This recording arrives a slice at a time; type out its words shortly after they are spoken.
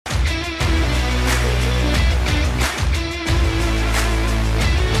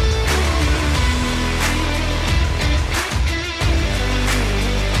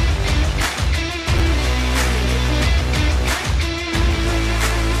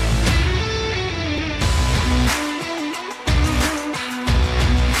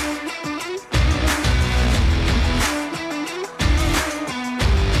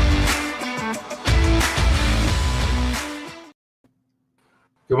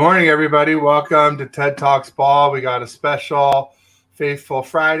morning, everybody. Welcome to TED Talks Ball. We got a special Faithful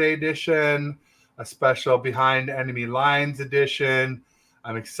Friday edition, a special Behind Enemy Lines edition.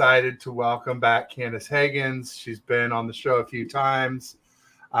 I'm excited to welcome back Candace Higgins. She's been on the show a few times.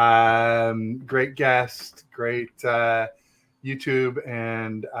 Great guest, great YouTube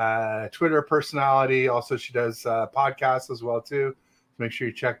and Twitter personality. Also, she does podcasts as well, too. Make sure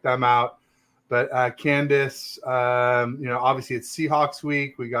you check them out. But Candace, obviously it's Seahawks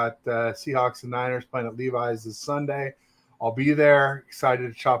week. We got Seahawks and Niners playing at Levi's this Sunday. I'll be there. Excited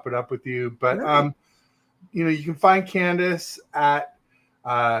to chop it up with you. But, you can find Candace at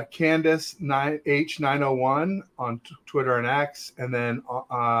Candace9H901 on Twitter and X. And then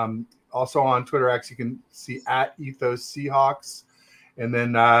also on Twitter X, you can see at Ethos Seahawks. And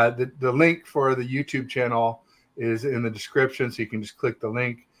then the link for the YouTube channel is in the description, so you can just click the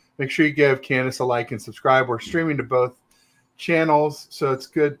link. Make sure you give Candace a like and subscribe. We're streaming to both channels, so it's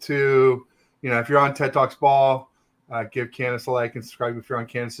good to, if you're on TED Talks Ball, give Candace a like and subscribe. If you're on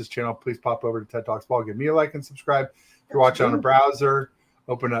Candace's channel, please pop over to TED Talks Ball. Give me a like and subscribe. If you're watching on a browser,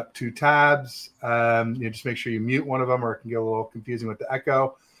 open up two tabs. Just make sure you mute one of them, or it can get a little confusing with the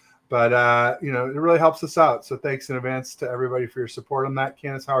echo. But, it really helps us out. So thanks in advance to everybody for your support on that.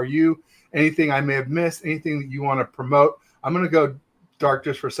 Candace, how are you? Anything I may have missed? Anything that you want to promote? I'm going to go dark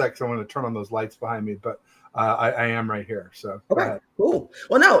just for a sec, so I want to turn on those lights behind me, but I am right here. So okay, cool.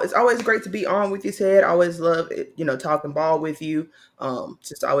 Well, no, it's always great to be on with you, Ted. I always love it, talking ball with you.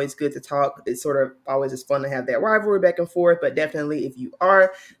 Just always good to talk. It's sort of always just fun to have that rivalry back and forth. But definitely, if you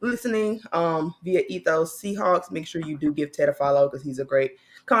are listening via Ethos Seahawks, make sure you do give Ted a follow, because he's a great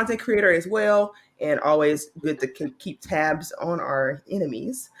content creator as well, and always good to keep tabs on our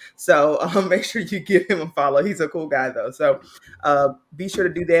enemies. So make sure you give him a follow. He's a cool guy, though. So be sure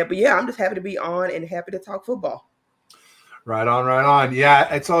to do that. But yeah, I'm just happy to be on and happy to talk football. Right on.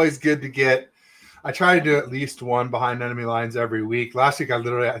 Yeah, it's always good to get. I try to do at least one Behind Enemy Lines every week. Last week, I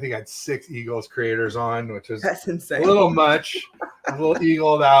think I had 6 Eagles creators on, which is that's insane. A little much. A little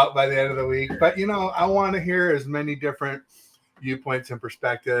eagled out by the end of the week. But, I want to hear as many different viewpoints and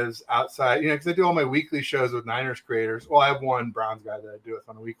perspectives outside, because I do all my weekly shows with Niners creators. Well, I have one Browns guy that I do it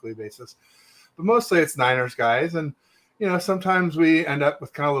on a weekly basis, but mostly it's Niners guys. And, sometimes we end up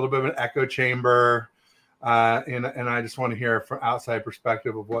with kind of a little bit of an echo chamber. And I just want to hear from outside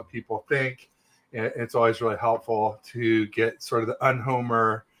perspective of what people think. It's always really helpful to get sort of the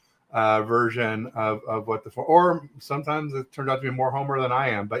unhomer version of what or sometimes it turns out to be more homer than I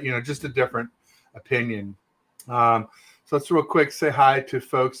am, but, just a different opinion. So let's real quick say hi to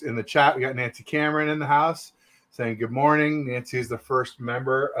folks in the chat. We got Nancy Cameron in the house saying good morning. Nancy is the first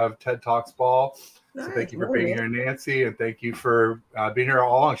member of TED Talks Ball. So thank you for being here, Nancy, and thank you for being here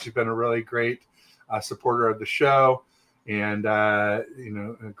all along. She's been a really great supporter of the show, and a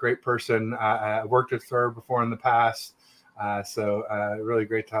great person. I worked with her before in the past, so really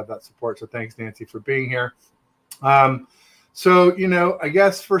great to have that support. So thanks, Nancy, for being here. So I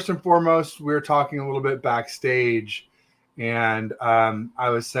guess first and foremost, we were talking a little bit backstage. And I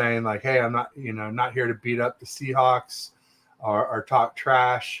was saying, like, hey, I'm not here to beat up the Seahawks or talk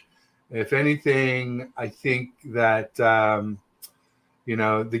trash. If anything, I think that, the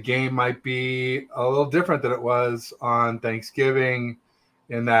game might be a little different than it was on Thanksgiving,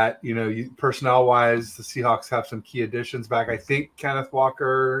 in that, personnel-wise, the Seahawks have some key additions back. I think Kenneth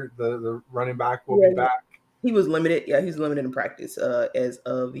Walker, the running back, will be back. He was limited. Yeah, he's limited in practice as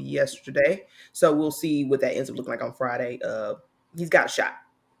of yesterday. So we'll see what that ends up looking like on Friday. He's got a shot.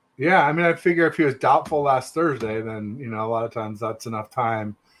 Yeah, I figure if he was doubtful last Thursday, then, a lot of times that's enough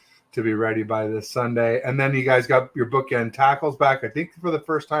time to be ready by this Sunday. And then you guys got your bookend tackles back, I think, for the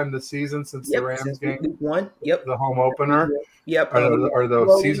first time this season since the Rams game. Week 1. Yep. The home opener. Yep. Or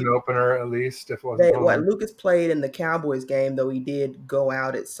the season opener, at least, if it wasn't. Lucas played in the Cowboys game, though he did go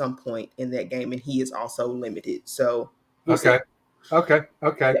out at some point in that game, and he is also limited. So Okay.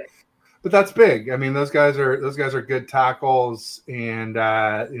 Yeah. But that's big. Those guys are good tackles, and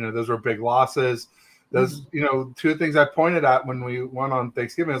those were big losses. Those, two things I pointed at when we went on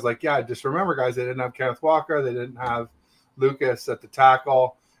Thanksgiving is like, yeah, just remember, guys, they didn't have Kenneth Walker, they didn't have Lucas at the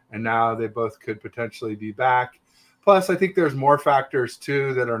tackle, and now they both could potentially be back. Plus, I think there's more factors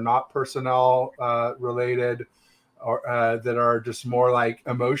too that are not personnel related, or that are just more like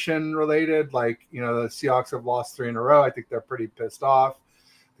emotion related. Like, the Seahawks have lost 3 in a row. I think they're pretty pissed off.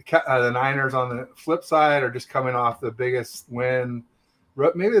 The Niners, on the flip side, are just coming off the biggest win,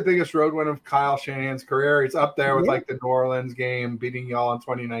 maybe the biggest road win of Kyle Shanahan's career. He's up there with like the New Orleans game, beating y'all in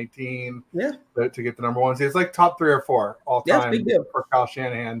 2019 to get the number 1 seed. It's like top 3 or 4 all time for Kyle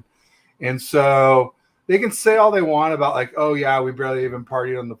Shanahan. And so they can say all they want about like, oh yeah, we barely even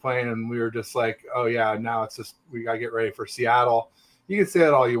partied on the plane, and we were just like, oh yeah, now it's just we gotta get ready for Seattle. You can say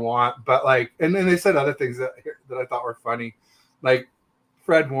it all you want, but like, and then they said other things that I thought were funny, like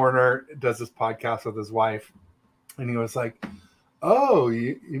Fred Warner does this podcast with his wife, and he was like, oh,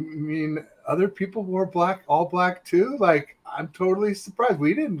 you mean other people wore all black too? Like, I'm totally surprised.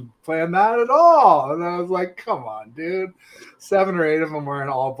 We didn't plan that at all. And I was like, come on, dude. 7 or 8 of them wearing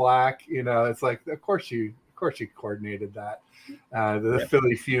all black. You know, it's like, of course you coordinated that. The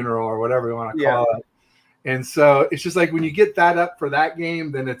Philly funeral or whatever you want to call it. And so it's just like when you get that up for that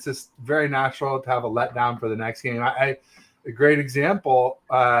game, then it's just very natural to have a letdown for the next game. A great example,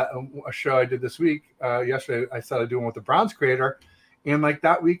 a show I did this week, yesterday, I started doing with the Browns creator. And like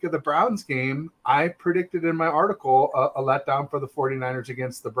that week of the Browns game, I predicted in my article a letdown for the 49ers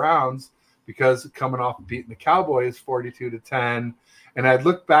against the Browns because coming off beating the Cowboys 42-10. And I'd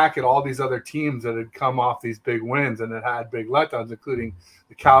looked back at all these other teams that had come off these big wins and that had big letdowns, including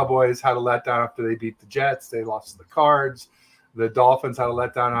the Cowboys had a letdown after they beat the Jets. They lost to the Cards. The Dolphins had a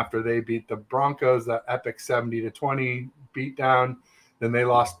letdown after they beat the Broncos, that epic 70-20 beatdown. Then they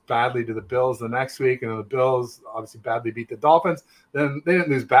lost badly to the Bills the next week, and the Bills obviously badly beat the Dolphins. Then they didn't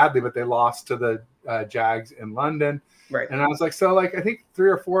lose badly, but they lost to the Jags in London. Right. And I was like, so like I think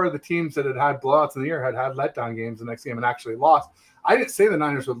 3 or 4 of the teams that had blowouts in the year had letdown games the next game and actually lost. I didn't say the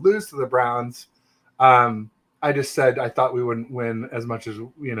Niners would lose to the Browns. I just said I thought we wouldn't win as much as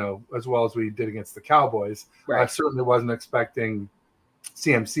as well as we did against the Cowboys. Right. I certainly wasn't expecting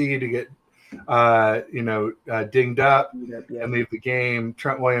CMC to get dinged up and leave the game.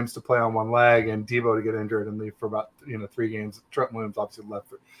 Trent Williams to play on one leg and Debo to get injured and leave for about 3 games. Trent Williams obviously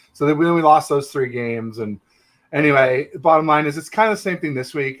left. So then we lost those 3 games. And anyway, the bottom line is it's kind of the same thing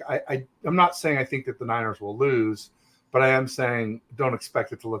this week. I'm not saying I think that the Niners will lose, but I am saying don't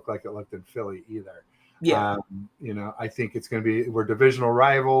expect it to look like it looked in Philly either. Yeah. I think it's going to be, we're divisional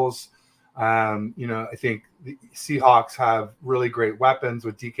rivals. I think the Seahawks have really great weapons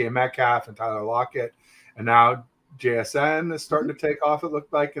with DK Metcalf and Tyler Lockett. And now JSN is starting to take off, it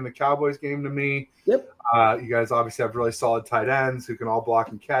looked like, in the Cowboys game to me. Yep. You guys obviously have really solid tight ends who can all block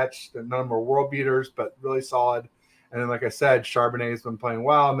and catch. None of them are world beaters, but really solid. And then, like I said, Charbonnet's been playing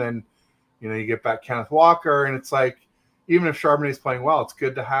well. And then, you get back Kenneth Walker. And it's like, even if Charbonnet's playing well, it's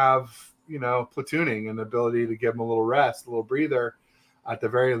good to have, platooning and the ability to give him a little rest, a little breather at the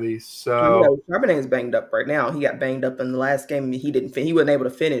very least. So Charbonnet is banged up right now. He got banged up in the last game. He wasn't able to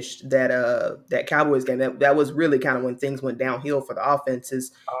finish that Cowboys game. That was really kind of when things went downhill for the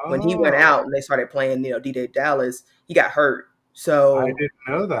offenses. When he went out and they started playing, DJ Dallas, he got hurt. So I didn't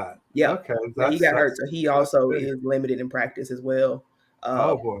know that. Yeah. Okay. He got hurt. So he also is limited in practice as well.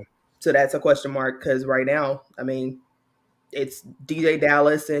 Oh boy. So that's a question mark because right now, I mean, it's DJ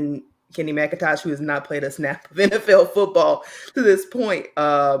Dallas and Kenny McIntosh, who has not played a snap of NFL football to this point,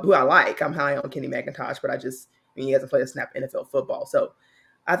 who I like. I'm high on Kenny McIntosh, but he hasn't played a snap of NFL football. So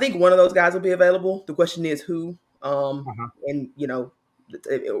I think one of those guys will be available. The question is who, and, do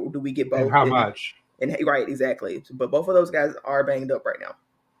we get both? And how much? And right, exactly. But both of those guys are banged up right now.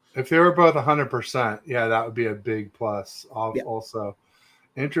 If they were both 100%, yeah, that would be a big plus also.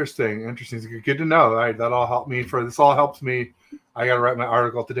 Interesting. It's good to know. All right, that all helped me this all helps me. I got to write my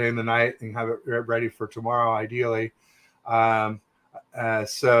article today in the night and have it ready for tomorrow, ideally.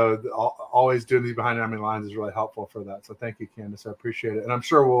 So always doing these behind enemy lines is really helpful for that. So thank you, Candace. I appreciate it. And I'm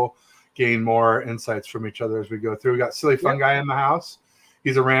sure we'll gain more insights from each other as we go through. We got Silly Fun Guy in the house.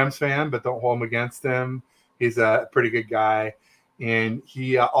 He's a Rams fan, but don't hold him against him. He's a pretty good guy. And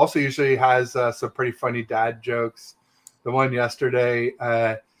he also usually has some pretty funny dad jokes. The one yesterday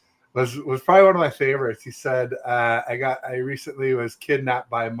was probably one of my favorites. He said, I recently was kidnapped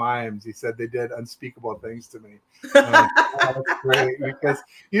by mimes. He said they did unspeakable things to me. That's great, because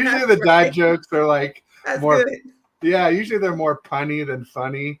usually the dad jokes are like usually they're more punny than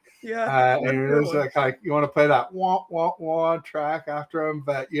funny. Yeah. And it was like you want to play that wah wah wah track after them,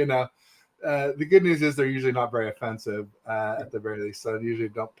 but the good news is they're usually not very offensive at the very least. So usually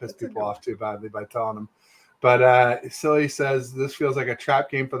don't piss people off too badly by telling them. But Silly says this feels like a trap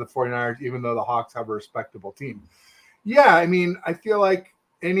game for the 49ers, even though the Hawks have a respectable team. Yeah, I mean, I feel like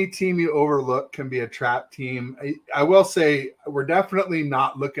any team you overlook can be a trap team. I will say we're definitely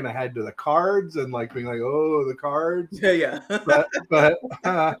not looking ahead to the Cards and like being like, oh, the Cards. Yeah.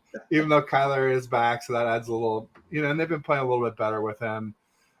 but even though Kyler is back, so that adds a little, and they've been playing a little bit better with him.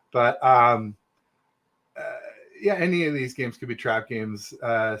 But any of these games could be trap games.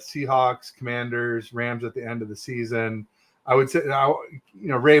 Seahawks, Commanders, Rams at the end of the season. I would say,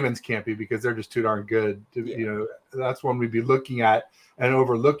 Ravens can't be because they're just too darn good. That's one we'd be looking at and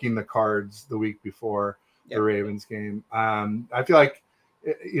overlooking the Cards the week before. the Ravens game. I feel like,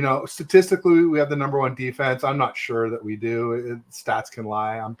 statistically, we have the number one defense. I'm not sure that we do. Stats can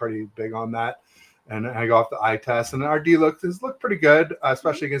lie. I'm pretty big on that. And I go off the eye test. And our D looked pretty good,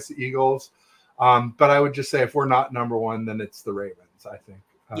 especially against the Eagles. But I would just say if we're not number one, then it's the Ravens, I think.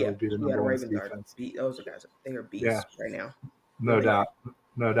 Would be the number one defense. Those guys, they are beasts right now. No doubt.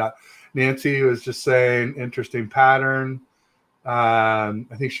 Nancy was just saying, interesting pattern. I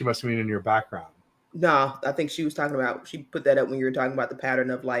think she must mean in your background. No, I think she was talking about, she put that up when you were talking about the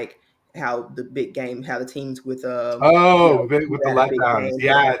pattern of like how the big game, how the teams with with the letdowns.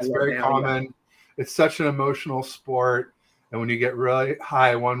 Yeah, it's very common. Yeah. It's such an emotional sport. And when you get really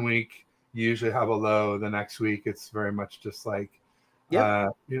high one week, you usually have a low the next week. It's very much just like,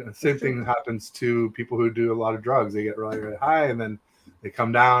 same thing happens to people who do a lot of drugs. They get really, really high and then they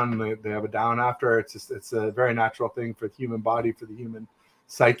come down, they have a down after. It's a very natural thing for the human body, for the human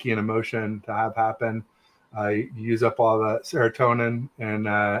psyche and emotion to have happen. You use up all the serotonin and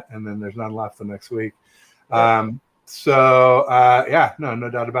then there's none left the next week. No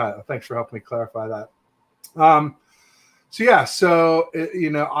doubt about it. Thanks for helping me clarify that.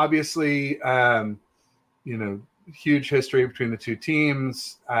 Obviously, huge history between the two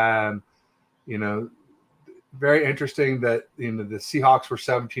teams. Very interesting that the Seahawks were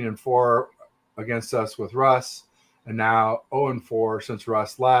 17-4 against us with Russ, and now 0-4 since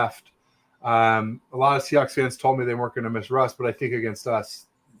Russ left. A lot of Seahawks fans told me they weren't going to miss Russ, but I think against us,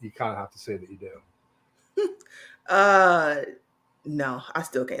 you kind of have to say that you do. No, I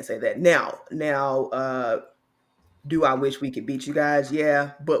still can't say that. Now, do I wish we could beat you guys?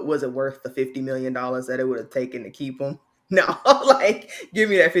 Yeah, but was it worth the $50 million that it would have taken to keep them? No, give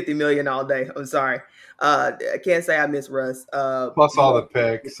me that $50 million all day. I'm sorry. I can't say I miss Russ. Plus all the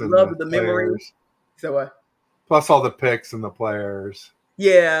picks and the memories. So what? Plus all the picks and the players.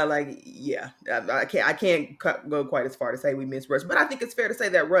 Yeah, I can't go quite as far to say we miss Russ, but I think it's fair to say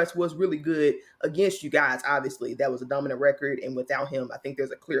that Russ was really good against you guys. Obviously, that was a dominant record, and without him, I think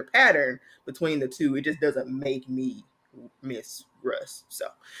there's a clear pattern between the two. It just doesn't make me miss Russ. So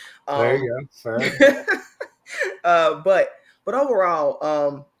there you go. Fair. But overall, I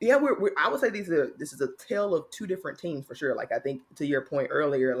would say this is a tale of two different teams for sure. Like I think to your point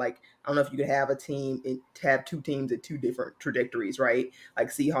earlier, like I don't know if you could have a team and have two teams at two different trajectories, right? Like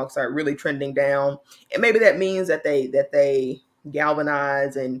Seahawks are really trending down, and maybe that means that they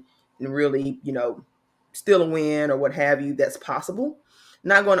galvanize and really steal a win or what have you. That's possible.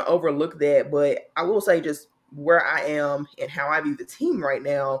 Not going to overlook that, but I will say just where I am and how I view the team right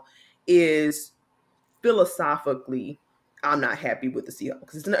now is philosophically, I'm not happy with the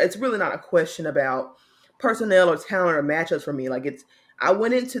Seahawks. It's really not a question about personnel or talent or matchups for me. I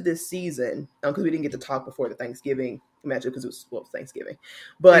went into this season because we didn't get to talk before the Thanksgiving matchup because it was Thanksgiving.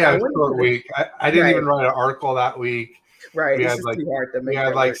 But it was a short week. I didn't even write an article that week. Right, we had too hard to make. We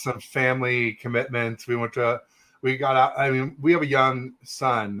had some family commitments. We got out. I mean, we have a young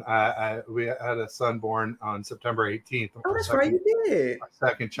son. We had a son born on September 18th. Oh, that's right, you did. Our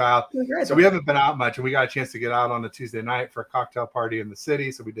second child. So we haven't been out much, and we got a chance to get out on a Tuesday night for a cocktail party in the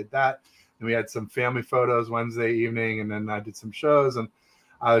city. So we did that, and we had some family photos Wednesday evening, and then I did some shows, and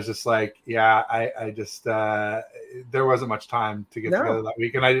I was just like, I just there wasn't much time to get together that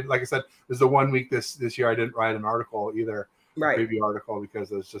week, and I did, like I said, this is the 1 week this year I didn't write an article either. Right. Preview article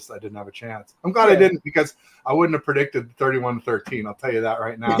because I didn't have a chance. I'm glad I didn't because I wouldn't have predicted 31-13. I'll tell you that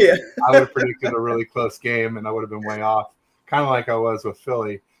right now. Yeah. I would have predicted a really close game and I would have been way off, kind of like I was with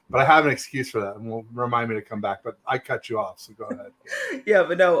Philly. But I have an excuse for that, and will remind me to come back. But I cut you off, so go ahead. Yeah,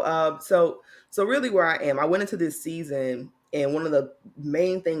 but no. So really, where I am, I went into this season, and one of the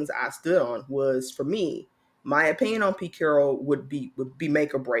main things I stood on was, for me, my opinion on Pete Carroll would be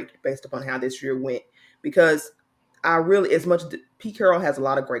make or break based upon how this year went, because Pete Carroll has a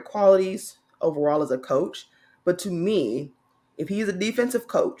lot of great qualities overall as a coach, but to me, if he's a defensive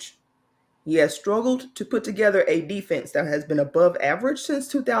coach, he has struggled to put together a defense that has been above average since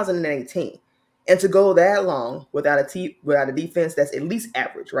 2018. And to go that long without a defense that's at least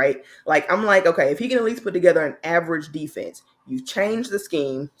average, right? I'm like, okay, if he can at least put together an average defense, you've changed the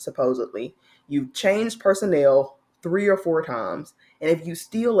scheme, supposedly. You've changed personnel 3 or 4 times. And if you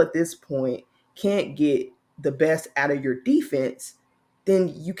still at this point can't get the best out of your defense,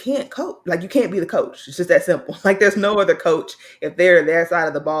 then you can't coach. You can't be the coach. It's just that simple. There's no other coach. If they're their side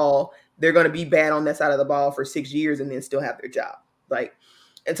of the ball, they're going to be bad on that side of the ball for 6 years and then still have their job.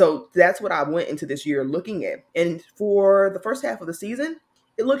 And so that's what I went into this year looking at. And for the first half of the season,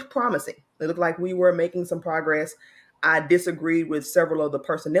 it looked promising. It looked like we were making some progress. I disagreed with several of the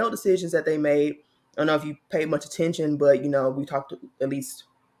personnel decisions that they made. I don't know if you paid much attention, but we talked at least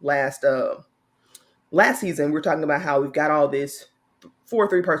last last season, we're talking about how we've got all this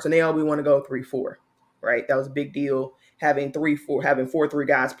 4-3 personnel. We want to go 3-4, right? That was a big deal. Having 3-4, having 4-3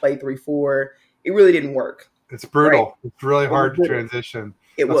 guys play 3-4. It really didn't work. It's brutal. Right? It's really hard to brutal. transition.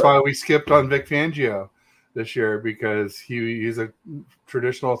 That's why we skipped on Vic Fangio this year, because he's a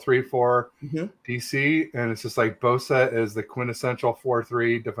traditional 3-4 DC, and it's just like Bosa is the quintessential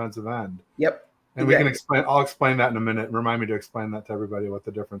 4-3 defensive end. Yep. And we can explain. I'll explain that in a minute. Remind me to explain that to everybody what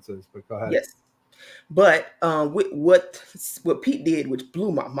the difference is. But go ahead. Yes. But what Pete did, which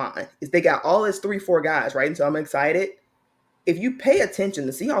blew my mind, is they got all his 3-4 guys, right? And so I'm excited. If you pay attention,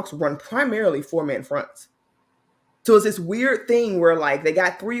 the Seahawks run primarily 4-man fronts. So it's this weird thing where like they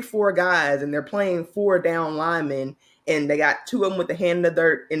got 3-4 guys and they're playing 4 down linemen, and they got 2 of them with the hand in the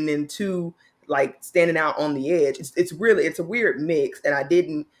dirt and then 2 like standing out on the edge. It's a weird mix, and I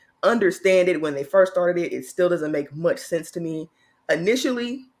didn't understand it when they first started it. It still doesn't make much sense to me.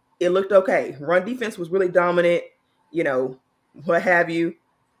 Initially, it looked okay. Run defense was really dominant, what have you.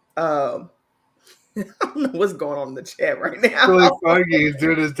 I don't know what's going on in the chat right now. Really funny. He's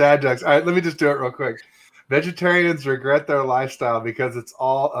doing his dad jokes. All right, let me just do it real quick. Vegetarians regret their lifestyle because it's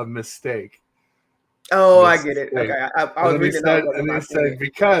all a mistake. Oh, I get it. Okay, I was reading that. And he said,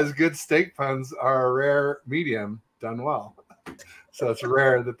 because good steak puns are a rare medium done well. So it's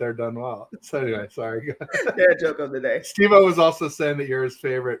rare that they're done well. So anyway, sorry. Dad joke of the day. Steve-O was also saying that you're his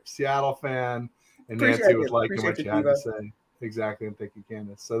favorite Seattle fan, and Nancy was liking what you had to say. Exactly, and thank you,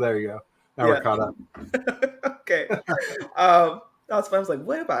 Candace. So there you go. Now we're caught up. Okay. I was like,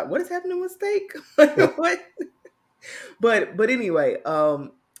 what is happening with steak? What? But anyway,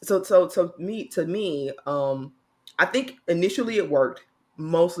 to me, I think initially it worked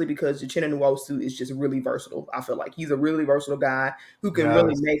mostly because Uchenna Nwosu is just really versatile. I feel like he's a really versatile guy who can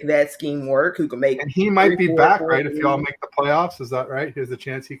really make that scheme work, who can make. And he might be back, right? If y'all make the playoffs, is that right? There's a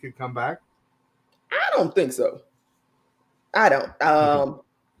chance he could come back. I don't think so. I don't.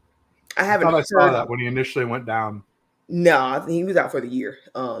 I haven't. I saw that when he initially went down. No, he was out for the year.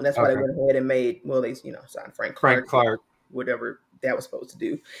 That's why they went ahead and made, they signed Frank Clark, whatever that was supposed to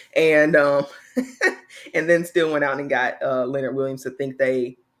do, and and then still went out and got Leonard Williams to think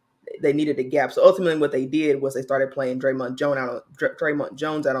they needed a gap. So ultimately, what they did was they started playing Draymond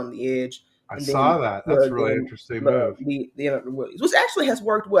Jones out on the edge. I saw that. That's a really interesting move. Leonard Williams, which actually has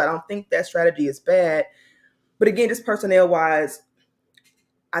worked well. I don't think that strategy is bad, but again, just personnel wise,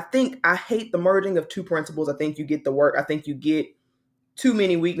 I hate the merging of 2 principles. I think you get the work. I think you get too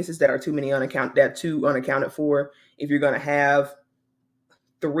many weaknesses that are too unaccounted for. If you're going to have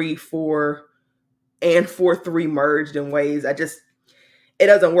 3-4 and 4-3 merged in ways, it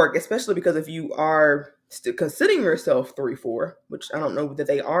doesn't work, especially because if you are still considering yourself 3-4, which I don't know that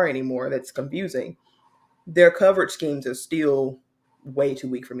they are anymore, that's confusing. Their coverage schemes are still way too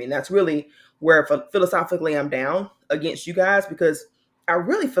weak for me. And that's really where philosophically I'm down against you guys, because I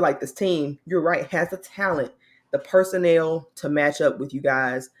really feel like this team, you're right, has the talent, the personnel to match up with you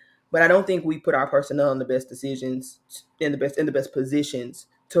guys. But I don't think we put our personnel in the best decisions, in the best positions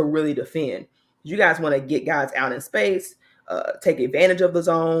to really defend. You guys want to get guys out in space, take advantage of the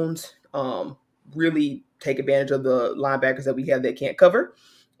zones, really take advantage of the linebackers that we have that can't cover.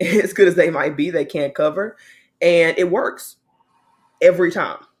 As good as they might be, they can't cover. And it works every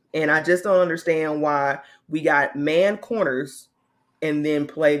time. And I just don't understand why we got man corners and then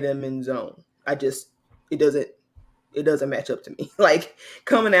play them in zone. It doesn't match up to me. Like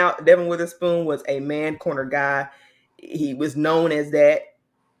coming out, Devin Witherspoon was a man corner guy. He was known as that.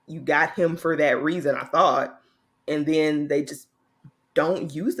 You got him for that reason, I thought. And then they just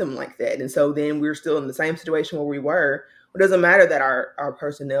don't use them like that. And so then we're still in the same situation where we were. It doesn't matter that our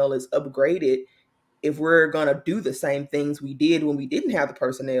personnel is upgraded. If we're going to do the same things we did when we didn't have the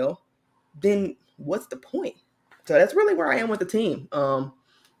personnel, then what's the point? So that's really where I am with the team.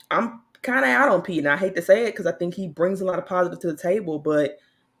 I'm kind of out on Pete, and I hate to say it because I think he brings a lot of positive to the table, but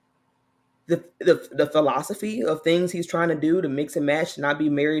the philosophy of things he's trying to do to mix and match, not be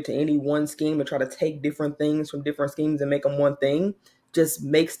married to any one scheme, to try to take different things from different schemes and make them one thing, just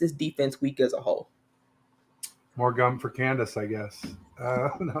makes this defense weak as a whole. More gum for Candace, I guess.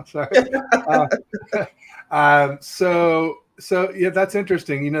 No, sorry. So yeah, that's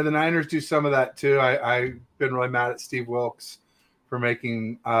interesting. The Niners do some of that too. I've been really mad at Steve Wilkes for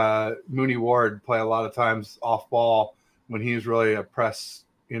making Mooney Ward play a lot of times off ball when he's really a press,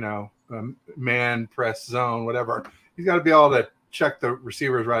 man press zone, whatever. He's got to be able to check the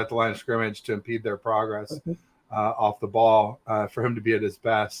receivers right at the line of scrimmage to impede their progress off the ball for him to be at his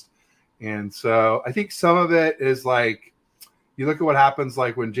best. And so I think some of it is like, you look at what happens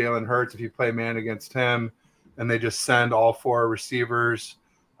like when Jalen Hurts, if you play man against him and they just send all 4 receivers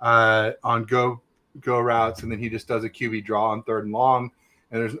on go go routes, and then he just does a QB draw on 3rd and long,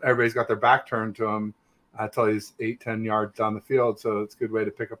 and everybody's got their back turned to him until he's 8-10 yards down the field. So it's a good way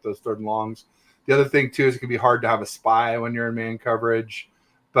to pick up those 3rd and longs. The other thing too is it can be hard to have a spy when you're in man coverage,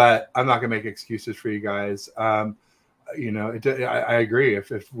 but I'm not gonna make excuses for you guys. I agree.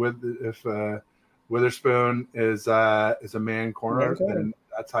 If Witherspoon is a man corner, then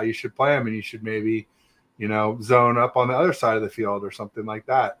that's how you should play him, and you should maybe, zone up on the other side of the field or something like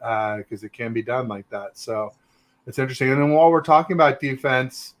that, because it can be done like that. So it's interesting. And then while we're talking about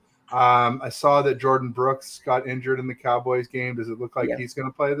defense, I saw that Jordan Brooks got injured in the Cowboys game. Does it look like he's going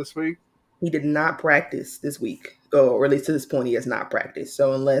to play this week? He did not practice this week, or at least to this point, he has not practiced.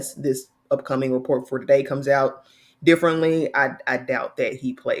 So unless this upcoming report for today comes out differently, I doubt that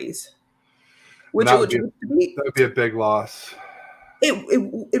he plays. That would be a big loss. It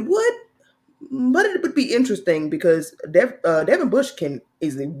would, but it would be interesting because Devin Bush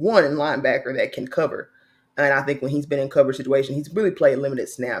is the one linebacker that can cover. And I think when he's been in coverage situation, he's really played limited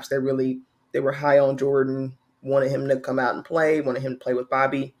snaps. They were high on Jordan, wanted him to come out and play, wanted him to play with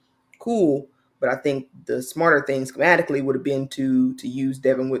Bobby. Cool, but I think the smarter thing schematically would have been to use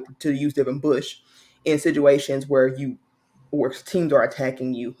Devin Bush in situations where teams are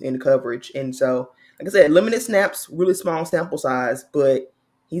attacking you in coverage. And so, like I said, limited snaps, really small sample size, but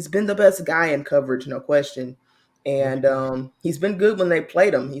he's been the best guy in coverage, no question. And he's been good when they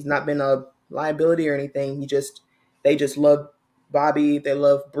played him. He's not been a liability or anything. They just love Bobby. They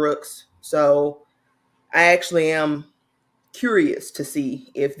love Brooks. So I actually am curious to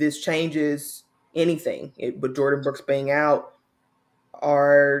see if this changes anything with Jordan Brooks being out,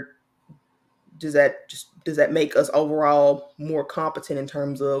 or does that make us overall more competent in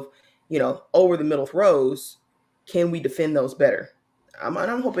terms of, over the middle throws? Can we defend those better?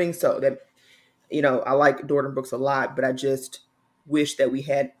 I'm hoping so. That, I like Jordan Brooks a lot, but I just wish that we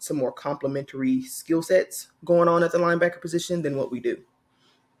had some more complementary skill sets going on at the linebacker position than what we do.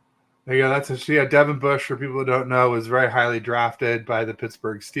 Yeah, Devin Bush, for people who don't know, was very highly drafted by the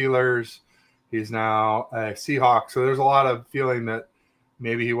Pittsburgh Steelers. He's now a Seahawk. So there's a lot of feeling that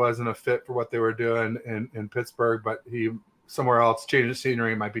maybe he wasn't a fit for what they were doing in Pittsburgh, but he somewhere else, change of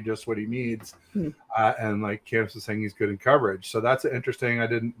scenery might be just what he needs. And like Candace was saying, he's good in coverage. So that's interesting. I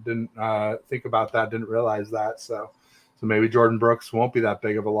didn't think about that. Didn't realize that. So maybe Jordan Brooks won't be that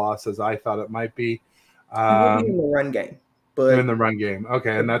big of a loss as I thought it might be. He will be in the run game. But in the run game.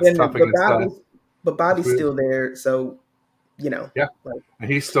 Okay, and that's tough against us. But Bobby's still there, so, Yeah, and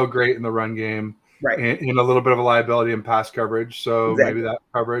he's still great in the run game. Right. And a little bit of a liability in pass coverage. So maybe that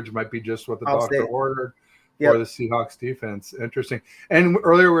coverage might be just what the doctor ordered for the Seahawks defense. Interesting. And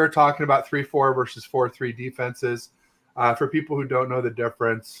earlier we were talking about 3-4 versus 4-3 defenses. For people who don't know the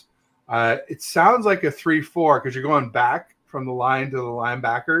difference, it sounds like a 3-4 because you're going back from the line to the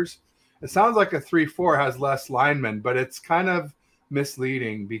linebackers. It sounds like a 3-4 has less linemen, but it's kind of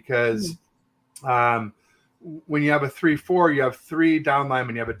misleading because when you have a 3-4, you have 3 down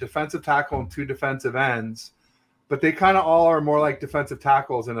linemen. You have a defensive tackle and 2 defensive ends, but they kind of all are more like defensive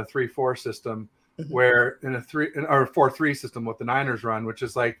tackles in a 3-4 system, where in a 4-3 system what the Niners run, which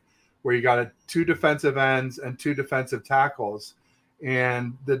is like where you got 2 defensive ends and 2 defensive tackles,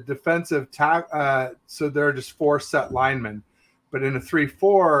 and the defensive so there are just 4 set linemen. But in a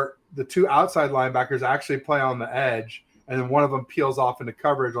 3-4, the 2 outside linebackers actually play on the edge, and then one of them peels off into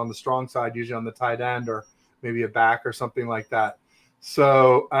coverage on the strong side, usually on the tight end or maybe a back or something like that.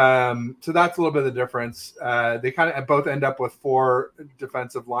 So so that's a little bit of the difference. They kind of both end up with 4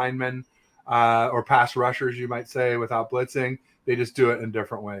 defensive linemen or pass rushers, you might say, without blitzing. They just do it in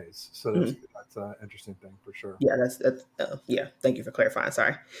different ways. So that's an interesting thing for sure. Yeah, that's thank you for clarifying.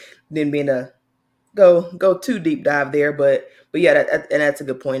 Sorry, didn't mean to go too deep dive there, but yeah, that's a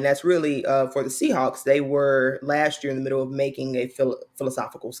good point. And that's really for the Seahawks. They were last year in the middle of making a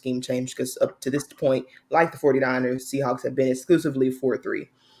philosophical scheme change, because up to this point, like the 49ers, Seahawks have been exclusively 4-3,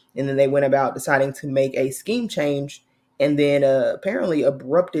 and then they went about deciding to make a scheme change, and then apparently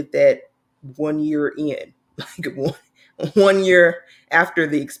abrupted that 1 year in, like 1 year after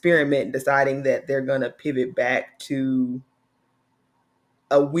the experiment, deciding that they're gonna pivot back to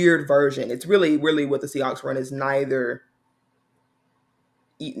a weird version. It's really what the Seahawks run is neither.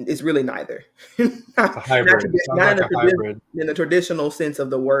 It's really neither. It's a hybrid. In the traditional sense of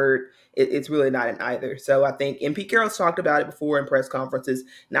the word, it's really not an either. So I think, and Pete Carroll's talked about it before in press conferences,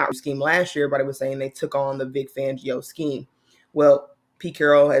 not scheme last year, but he was saying they took on the Vic Fangio scheme. Well, Pete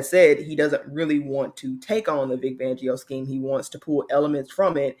Carroll has said he doesn't really want to take on the Vic Fangio scheme. He wants to pull elements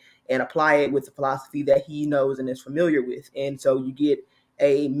from it and apply it with the philosophy that he knows and is familiar with. And so you get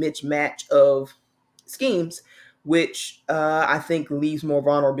a mismatch of schemes, which I think leaves more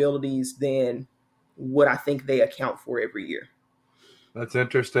vulnerabilities than what I think they account for every year. That's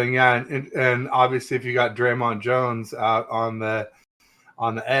interesting. Yeah, and obviously if you got Draymond Jones out on the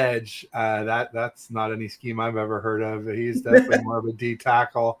edge, that's not any scheme I've ever heard of. He's definitely more of a D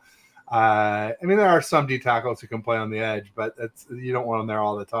tackle. I mean, there are some D tackles who can play on the edge, but you don't want them there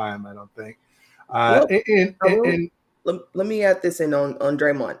all the time, I don't think. Let me add this in on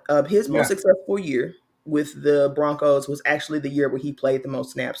Draymond. His most successful year with the Broncos was actually the year where he played the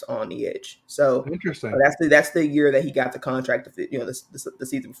most snaps on the edge. So interesting. That's the year that he got the contract. The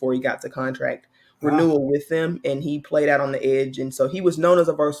season before he got the contract renewal with them, and he played out on the edge, and so he was known as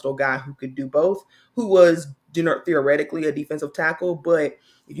a versatile guy who could do both. Who was theoretically a defensive tackle, but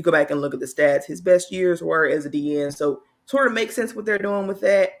if you go back and look at the stats, his best years were as a DN. So sort of makes sense what they're doing with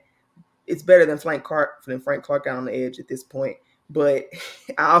that. It's better than Frank Clark out on the edge at this point. But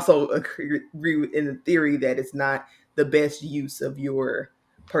I also agree in the theory that it's not the best use of your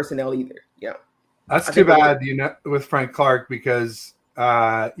personnel either. Yeah, that's too bad. With Frank Clark, because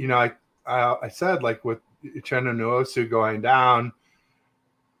I said, like, with Uchenna Nwosu going down,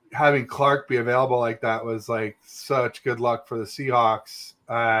 having Clark be available like that was like such good luck for the Seahawks.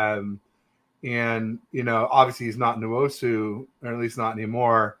 And obviously he's not Nwosu, or at least not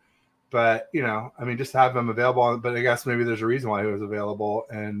anymore. But, I mean, just have him available. But I guess maybe there's a reason why he was available.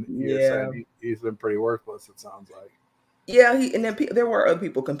 And he's been pretty worthless, it sounds like. Yeah, there were other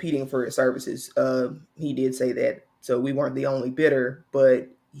people competing for his services. He did say that. So we weren't the only bidder, but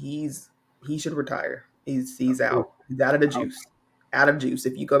he should retire. He's out. He's out of the juice. Out of juice.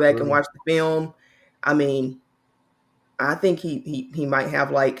 If you go back and watch the film, I mean, I think he might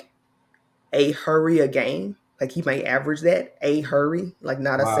have like a hurry a game. Like he might average that, a hurry, like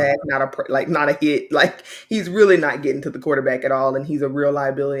not a sack, not a hit. Like he's really not getting to the quarterback at all, and he's a real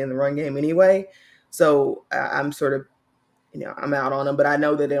liability in the run game anyway. So I'm sort of, I'm out on him, but I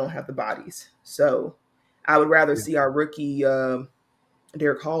know that they don't have the bodies. So I would rather see our rookie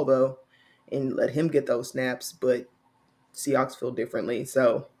Derek Hall though, and let him get those snaps. But Seahawks feel differently.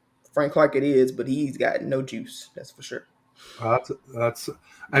 So Frank Clark it is, but he's got no juice. That's for sure. That's.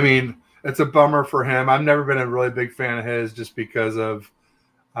 I mean. It's a bummer for him. I've never been a really big fan of his just because of,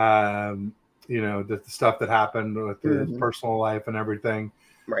 the stuff that happened with his personal life and everything.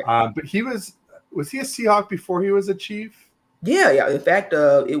 Right. But was he a Seahawk before he was a Chief? Yeah. In fact,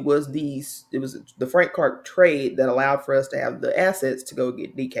 it was the Frank Clark trade that allowed for us to have the assets to go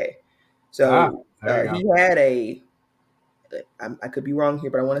get DK. So he had I could be wrong here,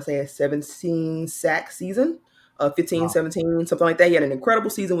 but I want to say a 17 sack season. 15, 17, something like that. He had an incredible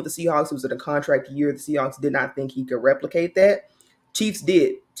season with the Seahawks. It was in a contract year. The Seahawks did not think he could replicate that. Chiefs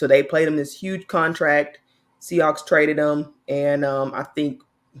did. So they played him this huge contract. Seahawks traded him. And I think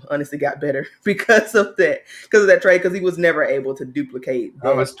honestly got better because of that trade, because he was never able to duplicate that.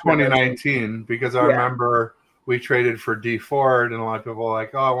 That was 2019, because I remember we traded for D Ford, and a lot of people were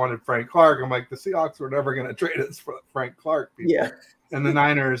like, I wanted Frank Clark. I'm like, the Seahawks were never going to trade us for Frank Clark people. Yeah. And the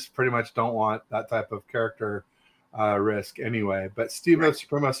Niners pretty much don't want that type of character risk anyway. But Steve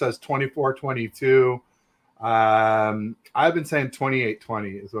Supremo says 24-22. I've been saying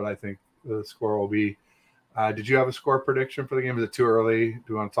 28-20 is what I think the score will be. Did you have a score prediction for the game? Is it too early? Do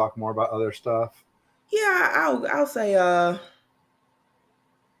you want to talk more about other stuff? Yeah, I'll say 28-17.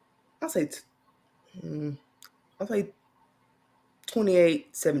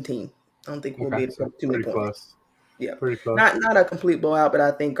 I don't think we'll be too many points. Close. Yeah, pretty close. Not a complete blowout, but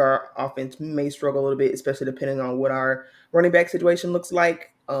I think our offense may struggle a little bit, especially depending on what our running back situation looks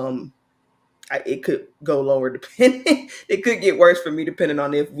like. It could go lower depending. It could get worse for me depending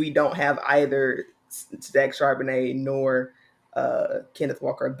on if we don't have either Zach Charbonnet nor Kenneth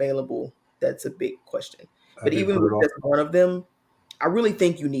Walker available. That's a big question. But even with just one of them, I really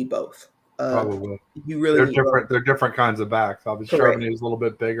think you need both. Probably. You really they're need different. both. They're different kinds of backs. Obviously, Charbonnet is a little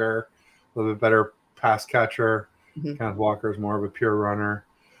bit bigger, a little bit better pass catcher. Kenneth Walker is more of a pure runner.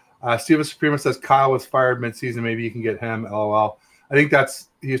 Steven Supremo says Kyle was fired midseason. Maybe you can get him. LOL. I think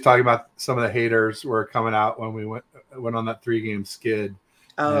he was talking about some of the haters were coming out when we went on that 3-game skid.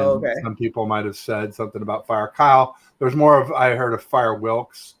 Oh, okay. Some people might have said something about fire Kyle. There's more of, I heard of fire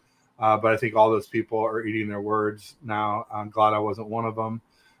Wilkes, but I think all those people are eating their words now. I'm glad I wasn't one of them.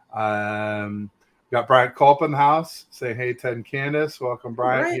 Got Bryant Culp in the house saying, hey, Ted and Candace. Welcome,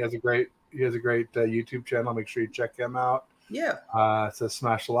 Bryant. Right. He has a great YouTube channel. Make sure you check him out. Yeah. It says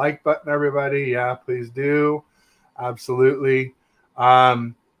smash the like button, everybody. Yeah, please do. Absolutely.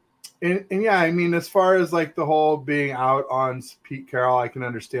 And yeah, I mean, as far as like the whole being out on Pete Carroll, I can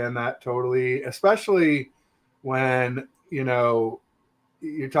understand that totally, especially when, you're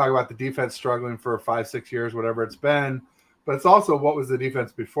talking about the defense struggling for 5-6 years, whatever it's been, But it's also what was the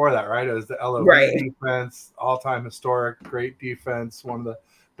defense before that, right? It was the LOE Right. defense, all-time historic, great defense, one of the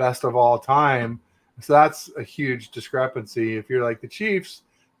best of all time. So that's a huge discrepancy. If you're like the Chiefs,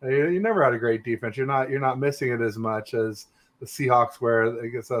 you never had a great defense. You're not missing it as much as the Seahawks, where I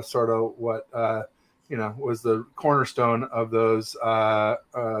guess that's sort of what was the cornerstone of those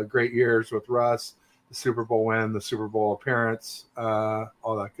great years with Russ, the Super Bowl win, the Super Bowl appearance,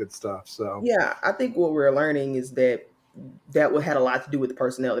 all that good stuff. So Yeah, I think what we're learning is that had a lot to do with the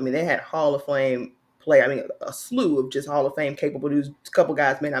personnel. I mean, they had Hall of Fame play. I mean, a slew of just Hall of Fame capable dudes. A couple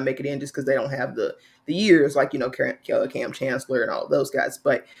guys may not make it in just because they don't have the years, like Cam Chancellor and all those guys.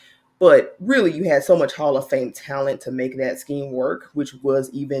 But really, you had so much Hall of Fame talent to make that scheme work, which was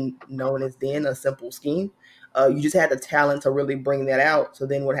even known as then a simple scheme. You just had the talent to really bring that out. So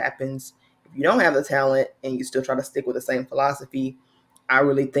then what happens if you don't have the talent and you still try to stick with the same philosophy? I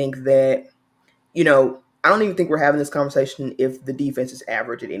really think that, I don't even think we're having this conversation if the defense is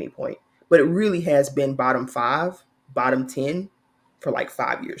average at any point, but it really has been bottom 5, bottom 10 for like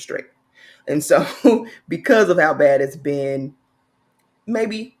 5 years straight. And so because of how bad it's been,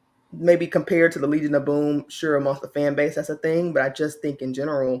 maybe compared to the Legion of Boom, sure, amongst the fan base, that's a thing. But I just think in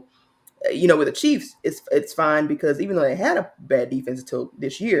general, with the Chiefs, it's fine because even though they had a bad defense until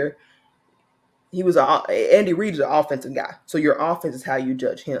this year, Andy Reid is an offensive guy. So your offense is how you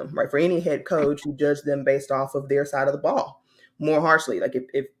judge him, right? For any head coach, you judge them based off of their side of the ball more harshly. Like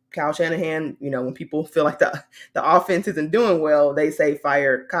if Kyle Shanahan, when people feel like the offense isn't doing well, they say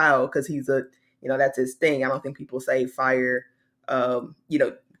fire Kyle because he's that's his thing. I don't think people say fire,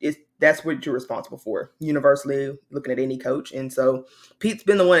 that's what you're responsible for universally looking at any coach. And so Pete's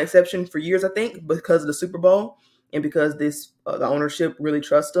been the one exception for years, I think, because of the Super Bowl and because the ownership really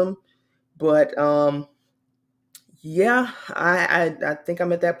trusts him. But yeah, I think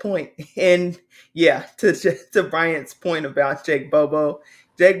I'm at that point. And yeah, to Bryant's point about Jake Bobo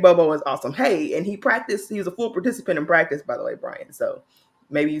was awesome. Hey, and he was a full participant in practice, by the way, Bryant. So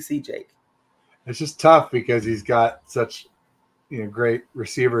maybe you see Jake. It's just tough because he's got such great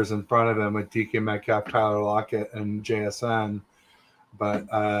receivers in front of him with DK Metcalf, Tyler Lockett, and JSN. But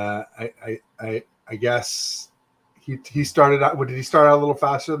I guess he started out. Did he start out a little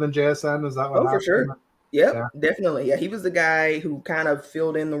faster than JSN? Is that what happened? For sure. Yep, yeah, definitely. Yeah, he was the guy who kind of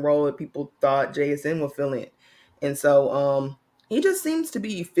filled in the role that people thought JSN would fill in. And so he just seems to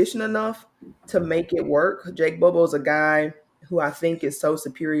be efficient enough to make it work. Jake Bobo is a guy who I think is so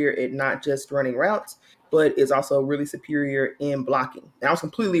superior at not just running routes, but is also really superior in blocking. And I was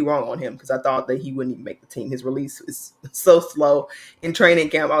completely wrong on him because I thought that he wouldn't even make the team. His release is so slow in training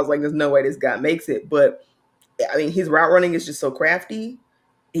camp. I was like, there's no way this guy makes it. But I mean, his route running is just so crafty.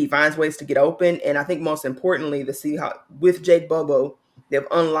 He finds ways to get open. And I think most importantly, the Seahawks, with Jake Bobo, they've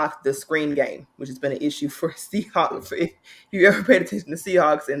unlocked the screen game, which has been an issue for Seahawks. If you ever paid attention to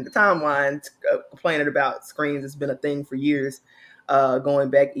Seahawks and the timeline, complaining about screens has been a thing for years, going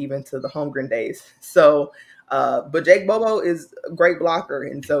back even to the Holmgren days. So, but Jake Bobo is a great blocker.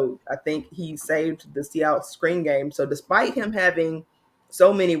 And so I think he saved the Seahawks screen game. So despite him having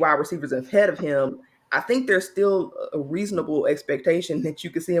so many wide receivers ahead of him, I think there's still a reasonable expectation that you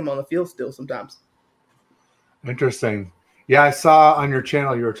can see him on the field still sometimes. Interesting. Yeah, I saw on your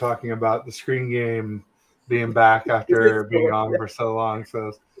channel you were talking about the screen game being back after being on for so long.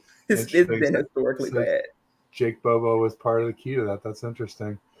 So it's been historically bad. Jake Bobo was part of the key to that. That's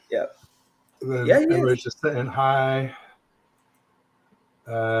interesting. Yeah. Then everybody's just sitting high.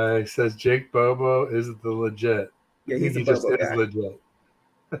 He says Jake Bobo is the legit. Yeah, he just is legit.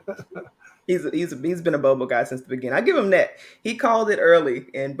 He's been a Bobo guy since the beginning. I give him that. He called it early,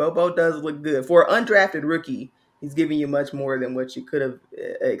 and Bobo does look good. For an undrafted rookie, he's giving you much more than what you could have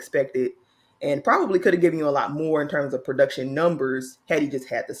expected, and probably could have given you a lot more in terms of production numbers had he just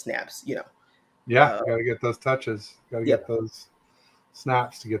had the snaps, Yeah, got to get those touches. Got to get those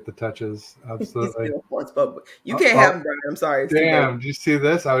snaps to get the touches. Absolutely. You can't have him, Brian. I'm sorry. Damn, did you see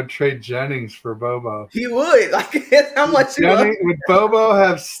this? I would trade Jennings for Bobo. He would. Like, how much would Bobo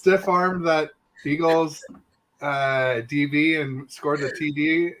have stiff-armed that Eagles DB and scored the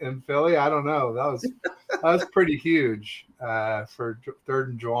TD in Philly? I don't know. That was pretty huge for 3rd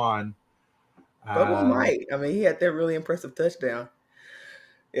and Juwan. Bobo might. I mean, he had that really impressive touchdown.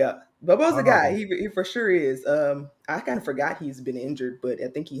 Yeah, Bobo's a guy. He for sure is. I kind of forgot he's been injured, but I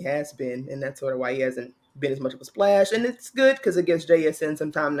think he has been, and that's sort of why he hasn't been as much of a splash. And it's good because it gives JSN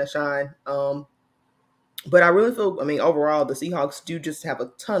some time to shine. But I really feel, overall, the Seahawks do just have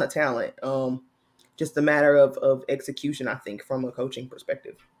a ton of talent. Just a matter of execution, I think, from a coaching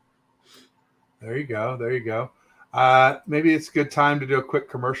perspective. There you go. Maybe it's a good time to do a quick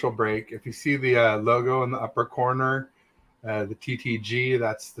commercial break. If you see the logo in the upper corner, The TTG,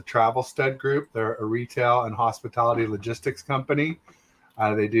 that's the Travelstead Group. They're a retail and hospitality logistics company.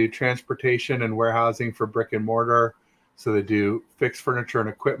 They do transportation and warehousing for brick and mortar. So they do fixed furniture and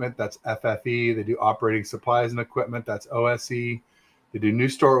equipment, that's FFE. They do operating supplies and equipment, that's OSE. They do new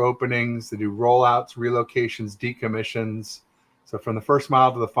store openings. They do rollouts, relocations, decommissions. So from the first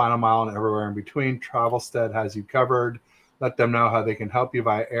mile to the final mile and everywhere in between, Travelstead has you covered. Let them know how they can help you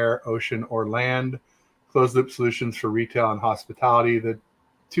via air, ocean, or land. Closed loop solutions for retail and hospitality. The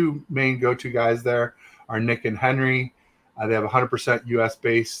two main go-to guys there are Nick and Henry. They have 100%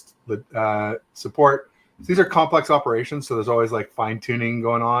 US-based support. These are complex operations, so there's always like fine-tuning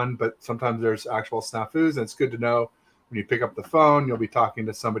going on, but sometimes there's actual snafus, and it's good to know when you pick up the phone, you'll be talking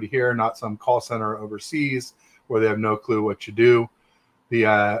to somebody here, not some call center overseas where they have no clue what you do.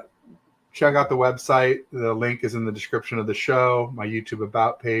 Check out the website. The link is in the description of the show, my YouTube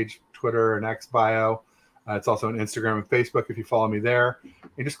About page, Twitter and X bio. It's also on Instagram and Facebook if you follow me there.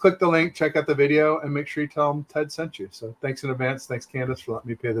 And just click the link, check out the video, and make sure you tell them Ted sent you. So thanks in advance. Thanks, Candace, for letting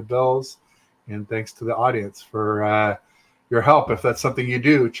me pay the bills. And thanks to the audience for your help. If that's something you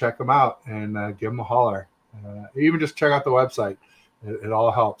do, check them out and give them a holler. Even just check out the website. It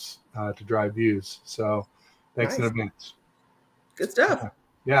all helps to drive views. So thanks in advance. Good stuff.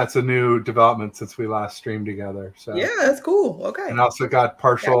 Yeah, it's a new development since we last streamed together. So yeah, that's cool. Okay. And I also got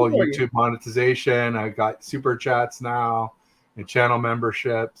partial YouTube monetization. I got super chats now and channel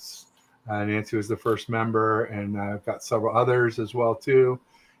memberships. Nancy was the first member, and I've got several others as well too.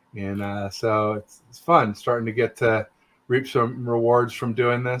 And so it's fun starting to get to reap some rewards from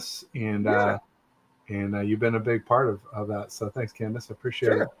doing this. And you've been a big part of that. So thanks, Candace. I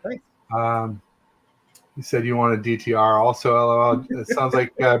appreciate it. Thanks. You said you want a DTR also, LOL. It sounds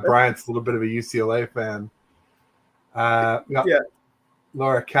like Bryant's a little bit of a UCLA fan.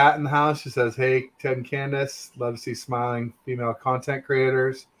 Laura Cat in the house. She says, hey, Ted and Candace, love to see smiling female content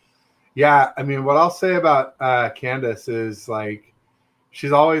creators. Yeah, I mean, what I'll say about Candace is, like,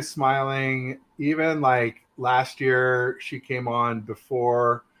 she's always smiling. Even, like, last year, she came on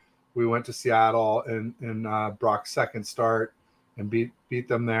before we went to Seattle in Brock's second start and beat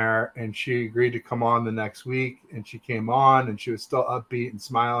them there. And she agreed to come on the next week. And she came on, and she was still upbeat and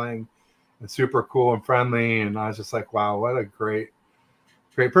smiling and super cool and friendly. And I was just like, wow, what a great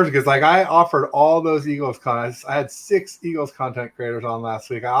person. Because, like, I offered all those Eagles content. I had 6 Eagles content creators on last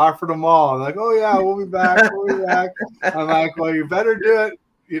week. I offered them all. I'm like, oh yeah, we'll be back. I'm like, well, you better do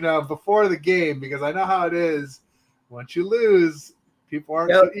it, before the game, because I know how it is. Once you lose, people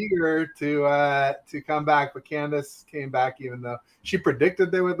aren't so eager to come back. But Candace came back, even though she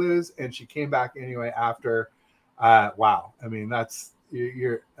predicted they would lose, and she came back anyway after. Wow. I mean, that's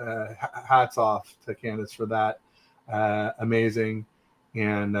your hats off to Candace for that. Amazing.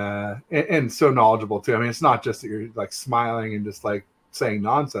 And so knowledgeable too. I mean, it's not just that you're like smiling and just like saying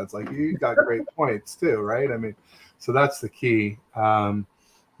nonsense. Like, you got great points too, right? I mean, so that's the key.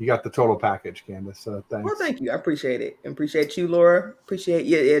 You got the total package, Candace. So thanks. Well, thank you. I appreciate it. Appreciate you, Laura. Appreciate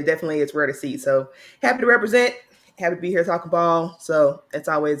you. Yeah, definitely, it's rare to see. So happy to represent. Happy to be here talking ball. So it's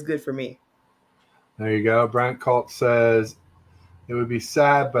always good for me. There you go. Brent Colt says it would be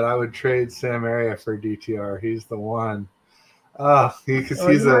sad, but I would trade Sam Area for DTR. He's the one. He's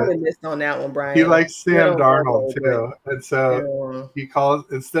missed on that one, Brian. He likes Sam Darnold too, and so he calls,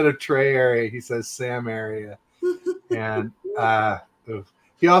 instead of Trey Area, he says Sam Area. And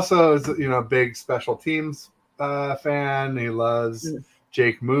he also is, a big special teams fan. He loves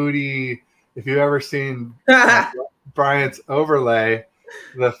Jake Moody. If you've ever seen Bryant's overlay,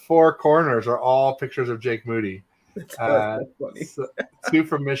 the 4 corners are all pictures of Jake Moody. That's funny. 2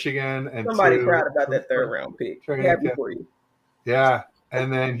 from Michigan and somebody 2 proud about that 3rd round pick. Happy for you. Yeah,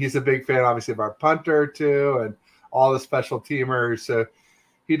 and then he's a big fan, obviously, of our punter too, and all the special teamers. So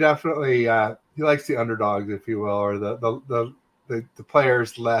he definitely he likes the underdogs, if you will, or the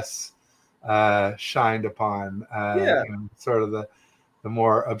players less shined upon. Sort of the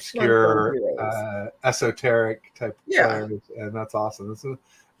more obscure, esoteric type players, and that's awesome.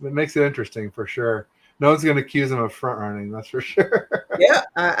 It makes it interesting for sure. No one's going to accuse him of front running, that's for sure. Yeah,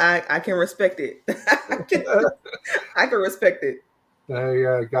 I can respect it. I can respect it.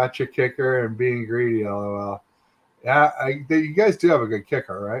 Got your kicker and being greedy, LOL. Yeah, you guys do have a good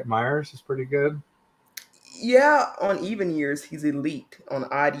kicker, right? Myers is pretty good. Yeah, on even years, he's elite. On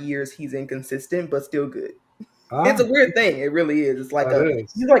odd years, he's inconsistent, but still good. It's a weird thing. It really is. It's like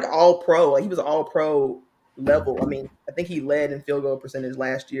he's like all pro. Like, he was all pro level. I mean, I think he led in field goal percentage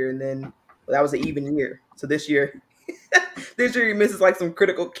last year, and then that was an even year. So this year he misses like some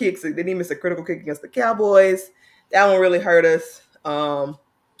critical kicks. Then he missed a critical kick against the Cowboys. That one really hurt us.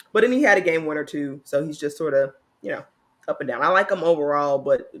 But then he had a game winner too. So he's just sort of, up and down. I like him overall,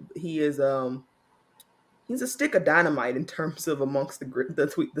 but he is he's a stick of dynamite in terms of amongst the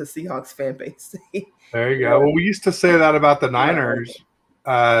Seahawks fan base. There you go. Well, we used to say that about the Niners,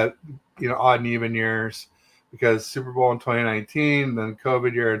 Yeah. odd and even years, because Super Bowl in 2019, then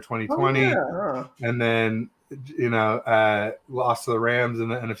COVID year in 2020, and then lost to the Rams in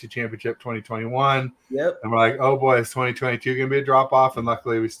the NFC Championship 2021. Yep. And we're like, oh boy, is 2022 going to be a drop off? And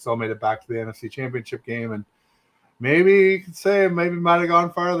luckily, we still made it back to the NFC Championship game. And maybe you could say maybe might have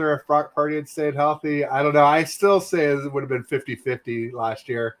gone farther if Brock Purdy had stayed healthy. I don't know. I still say it would have been 50-50 last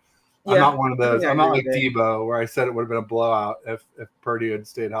year. Yeah, I'm not one of those. I'm not like Debo, where I said it would have been a blowout if Purdy had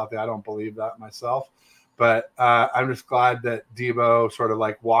stayed healthy. I don't believe that myself. But I'm just glad that Debo sort of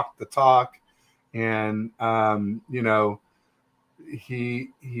like walked the talk, and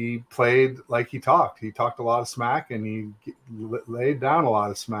he played like he talked. He talked a lot of smack, and he laid down a lot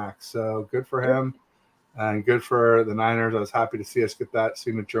of smack. So good for him, and good for the Niners. I was happy to see us get that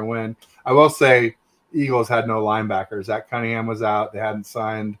signature win. I will say, Eagles had no linebackers. Zach Cunningham was out. They hadn't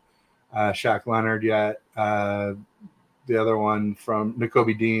signed Shaq Leonard yet. The other one from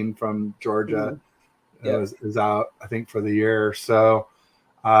Nakobe Dean from Georgia is out, I think, for the year. So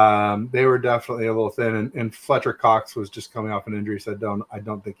they were definitely a little thin. And Fletcher Cox was just coming off an injury, so I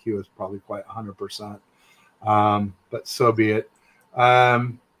don't think he was probably quite 100%. But so be it.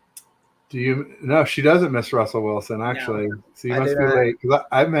 No, she doesn't miss Russell Wilson, actually. No, so you must be late. Because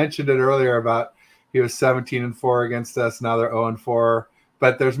I mentioned it earlier about he was 17-4 against us. Now they're 0-4.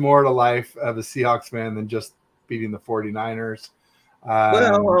 But there's more to life of a Seahawks fan than just beating the 49ers.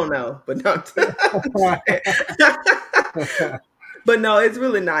 Well, no, but not. But no, it's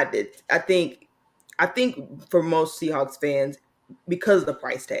really not. I think for most Seahawks fans, because of the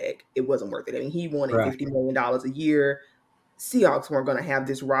price tag, it wasn't worth it. I mean, he wanted $50 million a year. Seahawks weren't going to have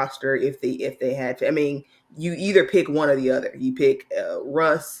this roster if they had to. I mean, you either pick one or the other. You pick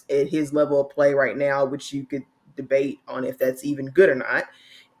Russ at his level of play right now, which you could debate on if that's even good or not,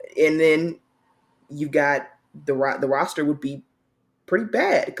 and then you got the roster would be pretty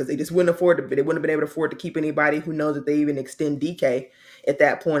bad because they just wouldn't afford to. They wouldn't have been able to afford to keep anybody who knows that they even extend DK at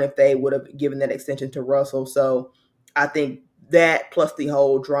that point if they would have given that extension to Russell. So I think that plus the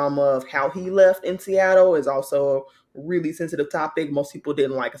whole drama of how he left in Seattle is also a really sensitive topic. Most people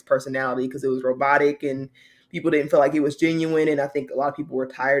didn't like his personality because it was robotic and people didn't feel like it was genuine, and I think a lot of people were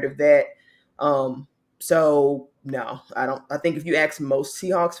tired of that. So no, I don't. I think if you ask most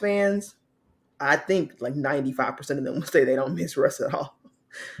Seahawks fans, I think like 95% of them would say they don't miss Russ at all.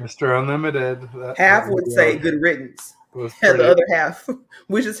 Mr. Unlimited. Half would say good riddance. And the other half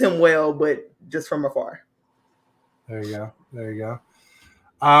wishes him well, but just from afar. There you go.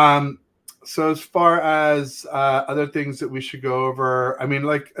 So as far as other things that we should go over, I mean,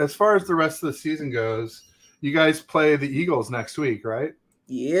 like as far as the rest of the season goes, you guys play the Eagles next week, right?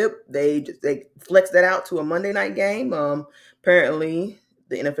 Yep, they flexed that out to a Monday night game. Apparently,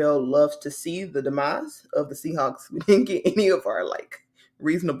 the NFL loves to see the demise of the Seahawks. We didn't get any of our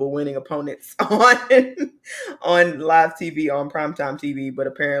reasonable winning opponents on live TV, on primetime TV, but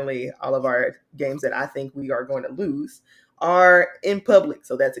apparently all of our games that I think we are going to lose are in public,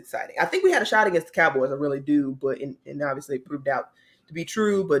 so that's exciting. I think we had a shot against the Cowboys, I really do, but and obviously it proved out to be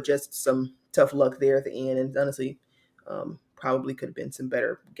true, but just some tough luck there at the end, and honestly, probably could have been some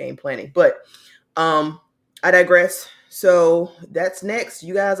better game planning. But I digress. So that's next.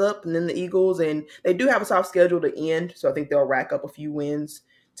 You guys up, and then the Eagles, and they do have a soft schedule to end, so I think they'll rack up a few wins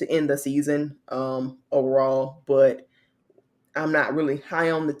to end the season overall. But I'm not really high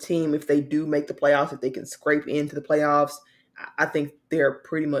on the team if they do make the playoffs, if they can scrape into the playoffs. I think they're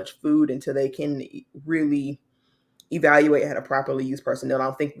pretty much food until they can really evaluate how to properly use personnel. I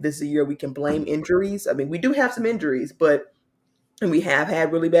don't think this is a year we can blame injuries. I mean, we do have some injuries, and we have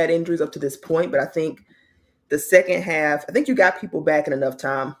had really bad injuries up to this point, but I think the second half, I think you got people back in enough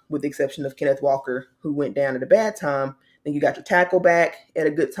time, with the exception of Kenneth Walker, who went down at a bad time. Then you got your tackle back at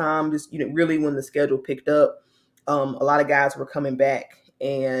a good time, just really when the schedule picked up. A lot of guys were coming back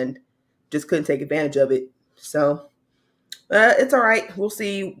and just couldn't take advantage of it. So it's all right. We'll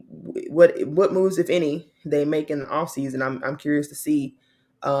see what moves, if any, they make in the offseason. I'm curious to see.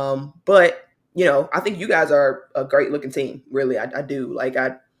 But I think you guys are a great looking team. Really, I do.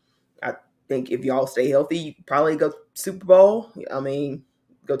 I think if y'all stay healthy, you can probably go Super Bowl. I mean,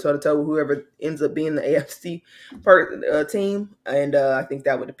 go toe to toe with whoever ends up being the AFC team, and I think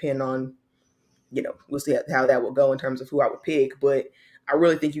that would depend on, we'll see how that will go in terms of who I would pick. But I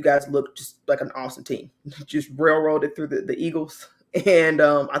really think you guys look just like an awesome team. Just railroaded through the Eagles, and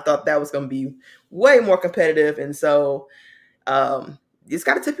I thought that was going to be way more competitive. And so, just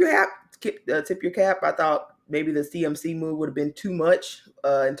got to tip your cap. I thought maybe the CMC move would have been too much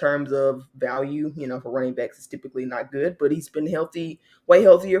in terms of value. For running backs, it's typically not good, but he's been healthy, way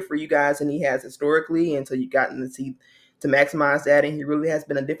healthier for you guys than he has historically. And so you've gotten to see to maximize that. And he really has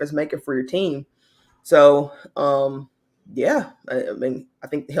been a difference maker for your team. So, yeah, I mean, I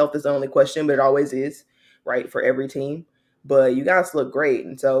think the health is the only question, but it always is, right, for every team. But you guys look great.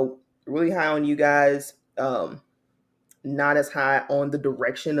 And so really high on you guys. Not as high on the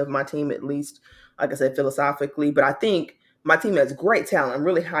direction of my team, at least, like I said, philosophically. But I think my team has great talent. I'm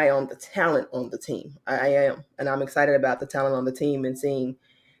really high on the talent on the team. I am. And I'm excited about the talent on the team and seeing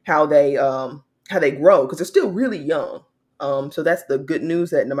how they grow, because they're still really young. So that's the good news,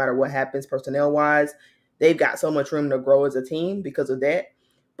 that no matter what happens personnel-wise, they've got so much room to grow as a team because of that.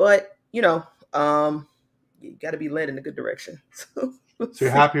 But, you got to be led in a good direction. So you're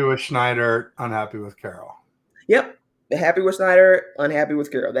happy with Schneider, unhappy with Carroll. Yep. Happy with Snyder, unhappy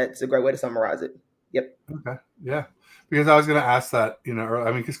with Carroll. That's a great way to summarize it. Yep. Okay. Yeah. Because I was going to ask that,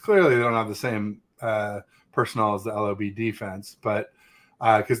 because clearly they don't have the same personnel as the LOB defense, but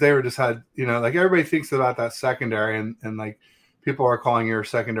because they were just had, like everybody thinks about that secondary and like people are calling your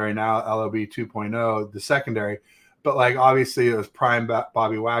secondary now LOB 2.0, the secondary, but like obviously it was prime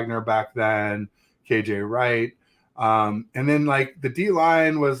Bobby Wagner back then, KJ Wright. And then like the D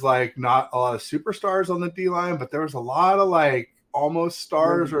line was like not a lot of superstars on the D line, but there was a lot of like almost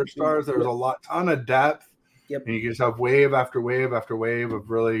stars or stars. There was a ton of depth. Yep. And you just have wave after wave after wave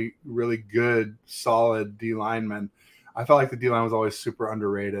of really, really good, solid D linemen. I felt like the D line was always super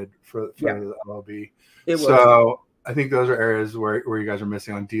underrated for the LOB. So I think those are areas where you guys are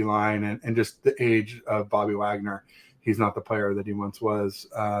missing on D line and just the age of Bobby Wagner. He's not the player that he once was.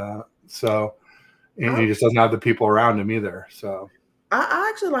 And he just doesn't have the people around him either. So I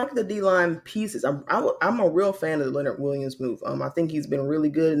actually like the D-line pieces. I'm a real fan of the Leonard Williams move. I think he's been really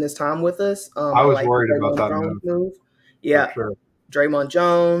good in his time with us. I was worried about that move. Yeah. Sure. Draymond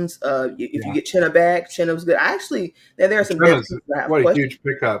Jones. If you get Chenna back, Chenna was good. There are some what a huge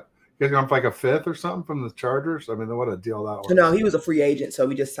pickup. You guys gone for like a fifth or something from the Chargers? I mean, what a deal that was. No, he was a free agent, so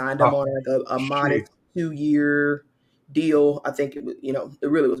we just signed him on like a modest 2-year deal. I think it was, it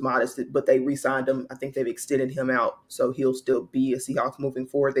really was modest, but they re-signed him. I think they've extended him out, so he'll still be a Seahawks moving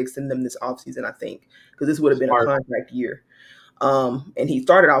forward. They extended him this offseason, I think, because this would have been a contract year. And he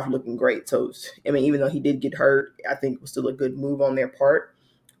started off looking great. So, even though he did get hurt, I think it was still a good move on their part.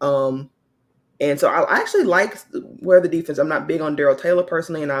 And so I actually like where the defense. I'm not big on Darrell Taylor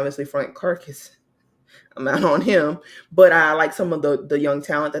personally, and obviously Frank Clark I'm out on him, but I like some of the young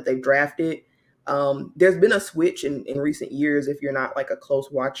talent that they've drafted. There's been a switch in recent years if you're not like a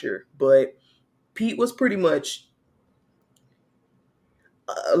close watcher, but Pete was pretty much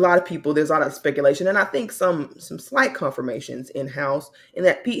a lot of people. There's a lot of speculation, and I think some slight confirmations in-house, in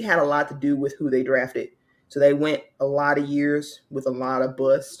that Pete had a lot to do with who they drafted. So they went a lot of years with a lot of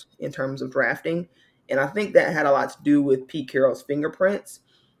bust in terms of drafting, and I think that had a lot to do with Pete Carroll's fingerprints.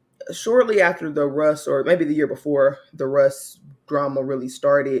 Shortly after the Russ, or maybe the year before the Russ drama really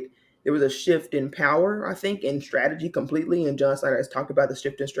started, there was a shift in power, I think, in strategy completely. And John Snyder has talked about the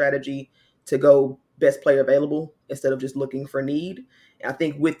shift in strategy to go best player available instead of just looking for need. And I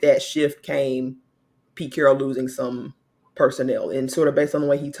think with that shift came Pete Carroll losing some personnel. And sort of based on the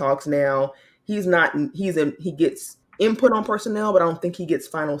way he talks now, he gets input on personnel, but I don't think he gets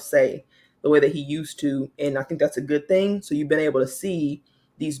final say the way that he used to. And I think that's a good thing. So you've been able to see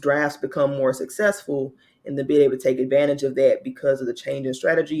these drafts become more successful and then being able to take advantage of that because of the change in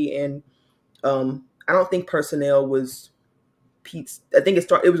strategy. And I don't think personnel was Pete's. I think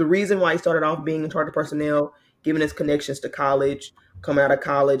it was a reason why he started off being in charge of personnel, given his connections to college, coming out of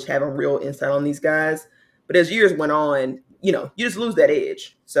college, having real insight on these guys. But as years went on, you just lose that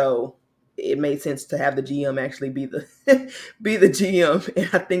edge. So it made sense to have the GM actually be the GM. And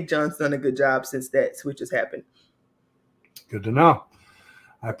I think John's done a good job since that switch has happened. Good to know.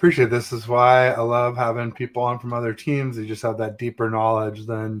 I appreciate this. Is why I love having people on from other teams. They just have that deeper knowledge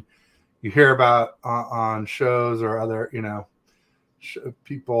than you hear about on shows or other,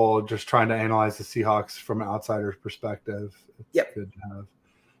 people just trying to analyze the Seahawks from an outsider's perspective. It's good to have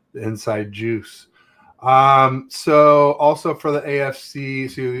the inside juice. So also for the AFC,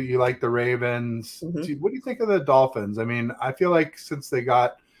 so you like the Ravens. Mm-hmm. What do you think of the Dolphins? I mean, I feel like since they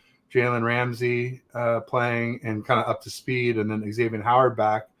got Jalen Ramsey playing and kind of up to speed, and then Xavier Howard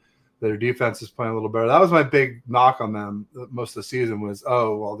back, their defense is playing a little better. That was my big knock on them most of the season was, they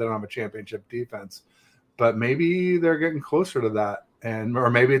don't have a championship defense. But maybe they're getting closer to that. Or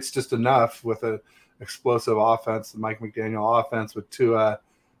maybe it's just enough with an explosive offense, the Mike McDaniel offense with Tua,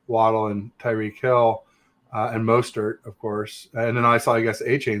 Waddle, and Tyreek Hill, and Mostert, of course. And then I saw, I guess,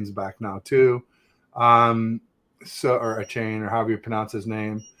 A-Chain's back now too. Or a chain, or however you pronounce his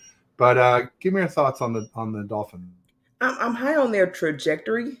name. But give me your thoughts on the Dolphins. I'm high on their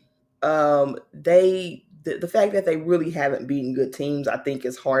trajectory. The fact that they really haven't beaten good teams, I think,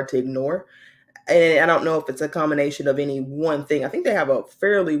 is hard to ignore. And I don't know if it's a combination of any one thing. I think they have a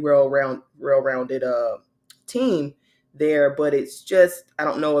fairly well-rounded team there, but it's just, I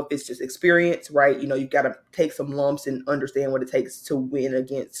don't know if it's just experience, right? You've got to take some lumps and understand what it takes to win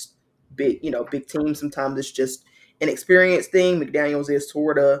against big teams. Sometimes it's just an experience thing. McDaniels is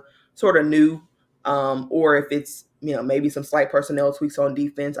sort of new, or if it's maybe some slight personnel tweaks on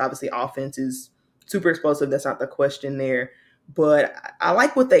defense. Obviously, offense is super explosive. That's not the question there. But I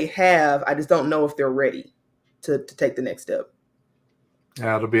like what they have. I just don't know if they're ready to take the next step.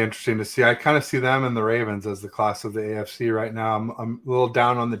 Yeah, it'll be interesting to see. I kind of see them and the Ravens as the class of the AFC right now. I'm a little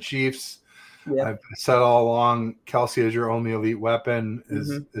down on the Chiefs. Yeah. I've said all along, Kelsey is your only elite weapon.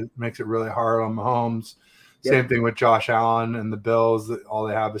 It makes it really hard on Mahomes. Yep. Same thing with Josh Allen and the Bills. All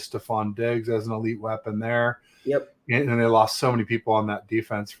they have is Stephon Diggs as an elite weapon there. Yep. And they lost so many people on that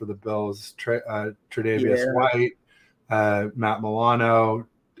defense for the Bills. Tre'Davious White, Matt Milano,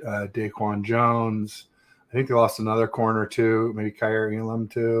 Daquan Jones. I think they lost another corner too, maybe Kaiir Elam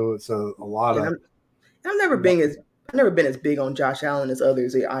too. So a lot of. I've never been as big on Josh Allen as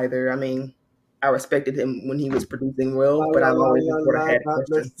others either. I mean, I respected him when he was producing well, but I've always sort of had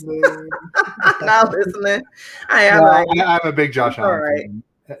questions. Not listening. I'm a big Josh Allen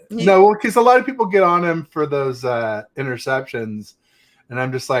fan. No, because a lot of people get on him for those interceptions, and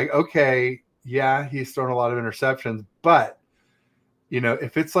I'm just like, okay, yeah, he's thrown a lot of interceptions, but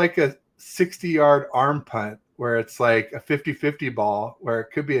if it's like a 60-yard arm punt where it's like a 50-50 ball where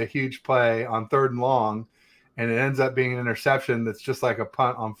it could be a huge play on 3rd and long, and it ends up being an interception that's just like a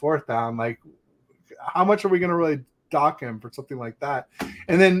punt on 4th down, like how much are we going to really dock him for something like that?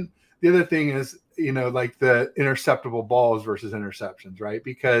 And then the other thing is, like the interceptable balls versus interceptions, right?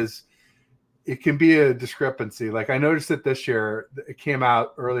 Because it can be a discrepancy. Like I noticed that this year, it came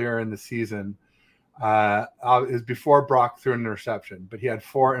out earlier in the season. It was before Brock threw an interception, but he had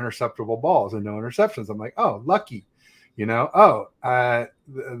 4 interceptable balls and no interceptions. I'm like, oh, lucky, the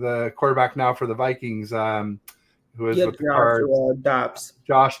quarterback now for the Vikings, who is with the Cards,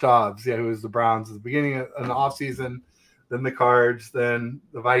 Josh Dobbs, who was the Browns at the beginning of the offseason, then the Cards, then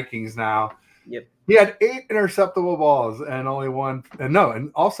the Vikings now. Yep. He had 8 interceptable balls and only one, and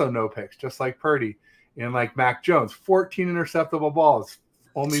also no picks, just like Purdy. And like Mac Jones, 14 interceptable balls,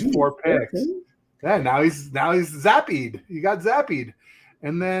 only 4 picks. Yeah, now he's zapped. He got zapped.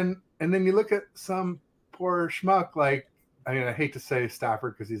 And then you look at some poor schmuck like, I hate to say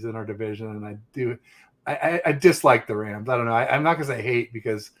Stafford because he's in our division, and I dislike the Rams. I don't know. I'm not gonna say hate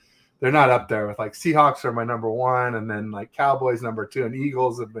because they're not up there with like Seahawks are my number 1, and then like Cowboys number 2, and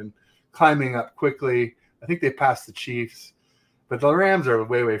Eagles have been climbing up quickly. I think they passed the Chiefs, but the Rams are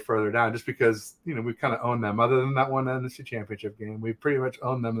way, way further down just because, we kind of own them. Other than that one NFC Championship game, we pretty much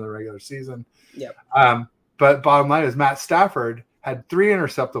own them in the regular season. Yep. But bottom line is Matt Stafford had 3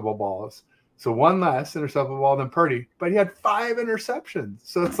 interceptable balls, so 1 less interceptable ball than Purdy, but he had 5 interceptions.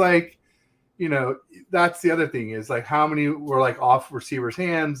 So it's like, that's the other thing is like how many were like off receivers'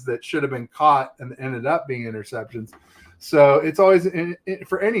 hands that should have been caught and ended up being interceptions. So it's always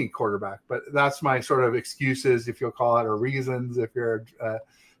for any quarterback, but that's my sort of excuses, if you'll call it, or reasons if you're a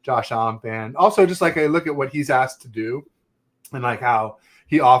Josh Allen fan. Also, just like I look at what he's asked to do and like how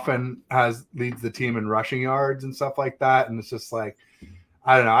he often leads the team in rushing yards and stuff like that. And it's just like,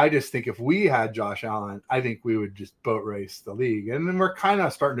 I don't know. I just think if we had Josh Allen, I think we would just boat race the league. And then we're kind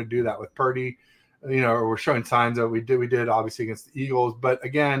of starting to do that with Purdy, or we're showing signs that we did obviously against the Eagles, but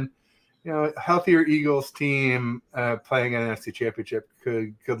again, a healthier Eagles team playing an NFC Championship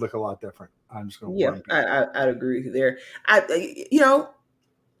could look a lot different. I'm just going to I'd agree with you there.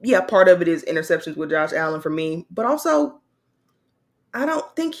 Part of it is interceptions with Josh Allen for me, but also I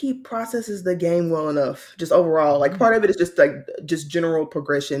don't think he processes the game well enough. Just overall, like part of it is just general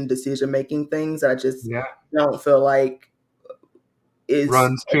progression, decision making things that I just don't feel like is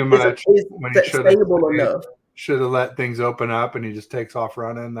runs too much when he stable enough. Should have let things open up, and he just takes off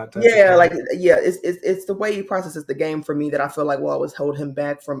running. That type it's the way he processes the game for me that I feel like will always hold him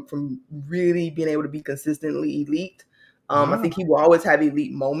back from really being able to be consistently elite. I think he will always have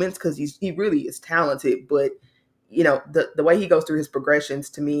elite moments because he really is talented, but the way he goes through his progressions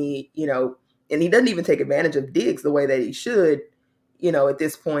to me, and he doesn't even take advantage of Diggs the way that he should, at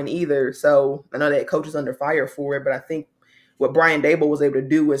this point either. So I know that coach is under fire for it, but I think what Brian Daboll was able to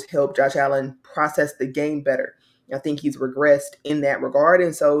do was help Josh Allen process the game better. I think he's regressed in that regard.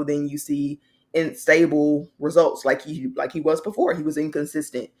 And so then you see unstable results like he was before. He was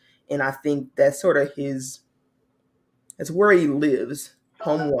inconsistent. And I think that's sort of that's where he lives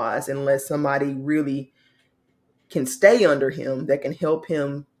home-wise, unless somebody really can stay under him that can help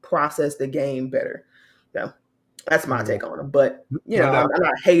him process the game better. So that's my take on him. But, I'm not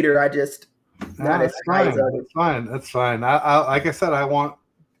a hater. I just not as high as others. That's fine. I like I said, I want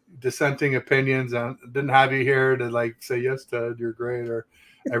dissenting opinions. I didn't have you here to like say, yes, Ted, you're great, or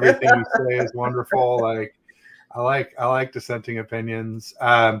everything you say is wonderful. Like I like dissenting opinions.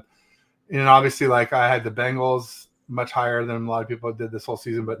 And obviously, like I had the Bengals much higher than a lot of people did this whole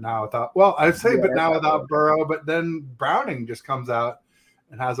season, but now without Burrow, but then Browning just comes out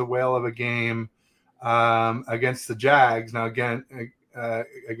and has a whale of a game against the Jags. Now again,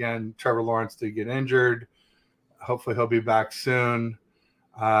 Trevor Lawrence did get injured. Hopefully he'll be back soon.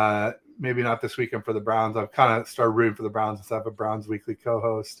 Maybe not this weekend for the Browns. I've kind of started rooting for the Browns instead of a Browns weekly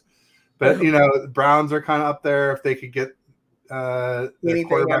co-host. But, the Browns are kind of up there if they could get the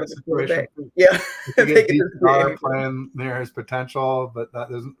quarterback situation. Yeah. They get playing near his potential, but that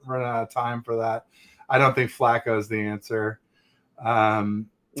doesn't run out of time for that. I don't think Flacco is the answer. And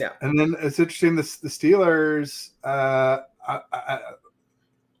then it's interesting, the Steelers are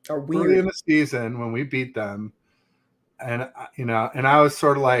weird. Early in the season when we beat them, and I was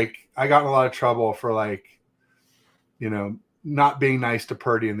sort of like, I got in a lot of trouble for like, not being nice to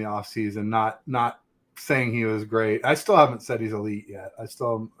Purdy in the offseason, not saying he was great. I still haven't said he's elite yet. I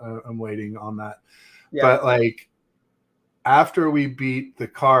still am waiting on that. Yeah. But like after we beat the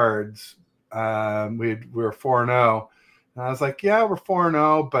Cards, we were 4-0. And I was like, yeah, we're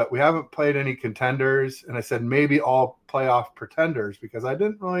 4-0, but we haven't played any contenders. And I said, maybe all playoff pretenders, because I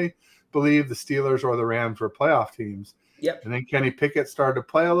didn't really believe the Steelers or the Rams were playoff teams. Yep. And then Kenny Pickett started to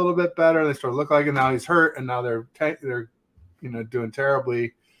play a little bit better. They started to look like it. Now he's hurt, and now they're doing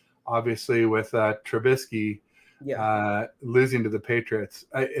terribly, obviously, with Trubisky losing to the Patriots.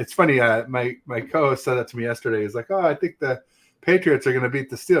 It's funny. My co-host said that to me yesterday. He's like, oh, I think the Patriots are going to beat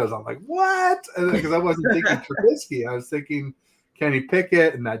the Steelers. I'm like, what? Because I wasn't thinking Trubisky. I was thinking Kenny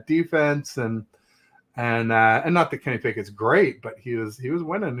Pickett and that defense, and not that Kenny Pickett's great, but he was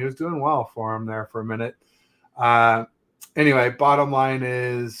winning. He was doing well for him there for a minute. Anyway, bottom line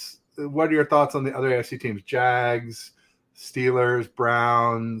is, what are your thoughts on the other AFC teams? Jags, Steelers,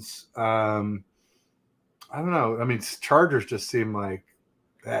 Browns. I don't know. I mean, Chargers just seem like,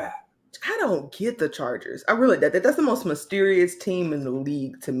 I don't get the Chargers. I really that's the most mysterious team in the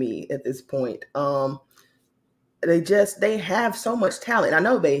league to me at this point. They have so much talent. I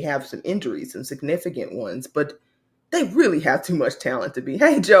know they have some injuries, some significant ones, but they really have too much talent to be.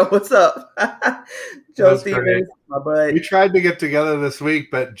 Hey, Joe, what's up? Joe Stevens, my bud. We tried to get together this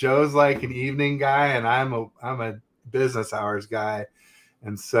week, but Joe's like an evening guy, and I'm a business hours guy,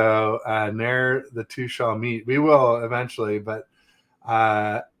 and so there the two shall meet. We will eventually, but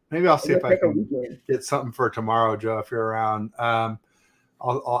maybe I'll see if I can get something for tomorrow, Joe, if you're around.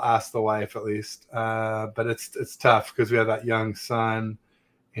 I'll ask the wife at least, but it's tough because we have that young son,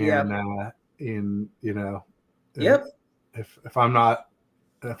 and Yep. If I'm not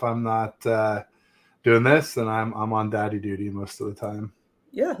doing this, then I'm on daddy duty most of the time.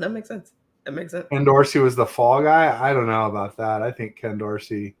 Yeah, that makes sense. Ken Dorsey was the fall guy. I don't know about that. I think Ken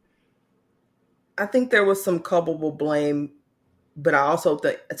Dorsey. I think there was some culpable blame, but I also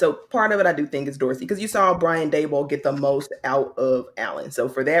think so. Part of it I do think is Dorsey, because you saw Brian Daboll get the most out of Allen. So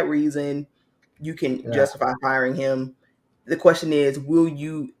for that reason, you can justify firing him. The question is,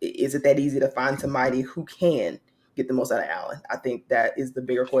 is it that easy to find somebody who can get the most out of Allen? I think that is the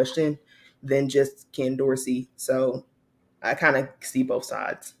bigger question than just Ken Dorsey. So I kind of see both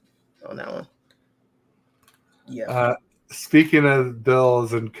sides on that one. Yeah. Speaking of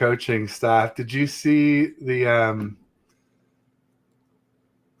Bills and coaching staff, did you see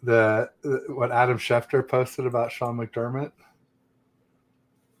what Adam Schefter posted about Sean McDermott?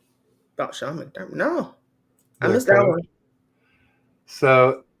 About Sean McDermott? No. I missed that one.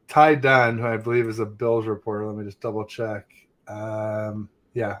 So Ty Dunn, who I believe is a Bills reporter, let me just double check.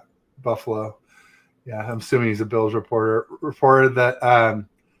 Buffalo. Yeah, I'm assuming he's a Bills reporter. Reported that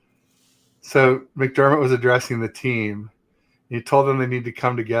so McDermott was addressing the team. He told them they need to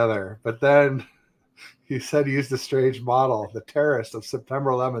come together, but then he said he used a strange model, the terrorist of September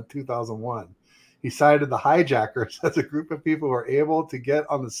 11th, 2001. He cited the hijackers as a group of people who were able to get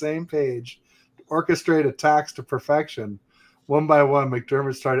on the same page, to orchestrate attacks to perfection. One by one,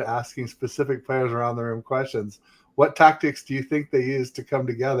 McDermott started asking specific players around the room questions. What tactics do you think they used to come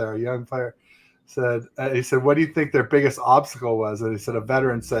together? A young player said, he said, what do you think their biggest obstacle was? And he said, a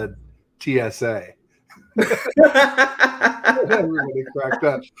veteran said, TSA. Everybody cracked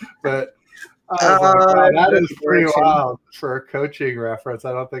up. But I was like, wow, that is pretty direction. wild for a coaching reference.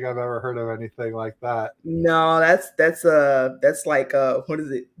 I don't think I've ever heard of anything like that. No, that's like what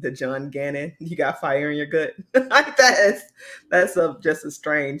is it? The John Gannon. You got fire in your gut. Like that's just as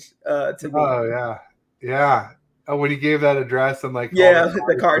strange to me. Oh yeah, yeah. Oh, when he gave that address and like all Yeah,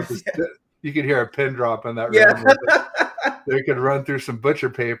 the cards. just, you could hear a pin drop in that Yeah. room. They could run through some butcher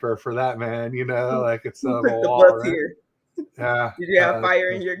paper for that man, like it's on a The wall, bus right? here. Yeah. Did you have fire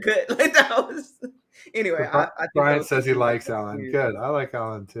in your gut? Like that was. Anyway, I think Brian says he likes Allen. Good. I like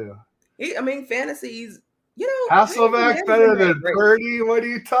Allen too. I mean, fantasies. Hasselbeck better than Purdy. What are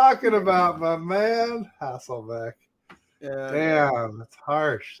you talking about, my man? Hasselbeck. Damn, that's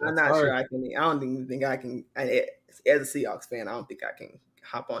harsh. I'm not sure I can. I don't even think I can. As a Seahawks fan, I don't think I can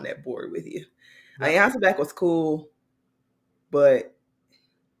hop on that board with you. I mean, Hasselbeck was cool, but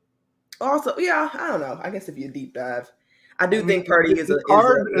also, I don't know. I guess if you deep dive, I think Purdy is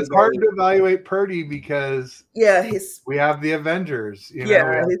hard. It's hard to evaluate Purdy because we have the Avengers. His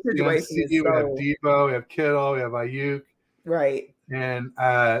situation is we have Debo, we have Kittle, we have Ayuk, right? And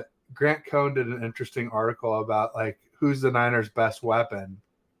Grant Cohn did an interesting article about like who's the Niners' best weapon,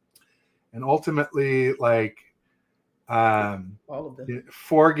 and ultimately, like, all of them.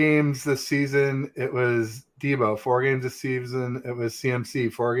 4 games this season it was Debo. 4 games this season it was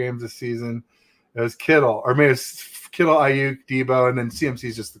CMC. 4 games this season it was Kittle, or maybe it's Kittle, Ayuk, Debo, and then CMC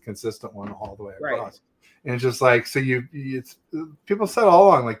is just the consistent one all the way across. Right. And it's just like, so it's people said all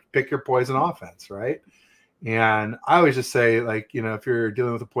along, like, pick your poison offense, right? And I always just say, like, if you're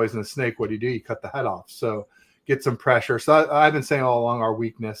dealing with a poisonous snake, what do? You cut the head off. So get some pressure. So I've been saying all along, our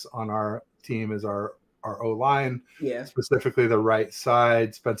weakness on our team is our O-line, specifically the right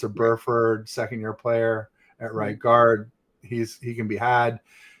side. Spencer Burford, second-year player at right guard. He can be had,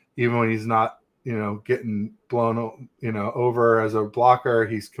 even when he's not, getting blown, over as a blocker.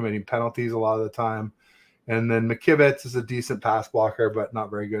 He's committing penalties a lot of the time. And then McKivitz is a decent pass blocker, but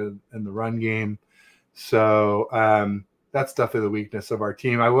not very good in the run game. So that's definitely the weakness of our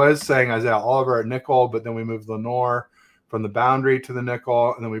team. I was saying Isaiah Oliver at nickel, but then we moved Lenore from the boundary to the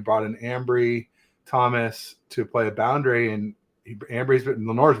nickel, and then we brought in Ambry Thomas to play a boundary, and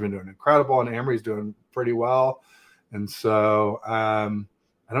Lenore's been doing incredible, and Ambry's doing pretty well. And so I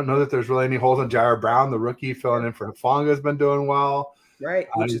don't know that there's really any holes in Jair Brown, the rookie filling in for Hufanga, has been doing well. Right.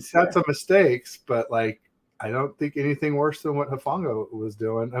 He's had some mistakes, but like, I don't think anything worse than what Hufanga was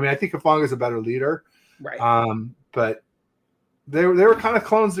doing. I mean, I think Hufanga is a better leader. Right. But they were kind of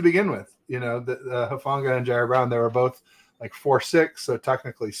clones to begin with. The Hufanga and Jair Brown, they were both like 4.6, so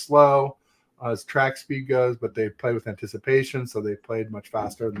technically slow as track speed goes, but they played with anticipation, so they played much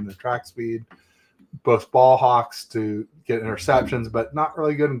faster than the track speed. Both ball hawks to get interceptions, but not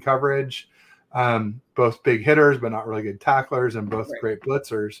really good in coverage. Both big hitters, but not really good tacklers, and both great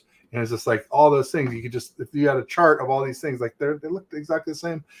blitzers. And it's just like all those things. You could just, if you had a chart of all these things, like they look exactly the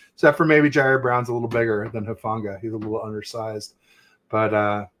same, except for maybe Jair Brown's a little bigger than Hufanga. He's a little undersized. But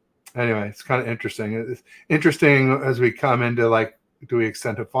anyway, it's kind of interesting. It's interesting as we come into, like, do we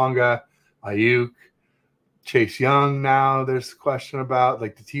extend Hufanga, Ayuk, Chase Young? Now there's a question about,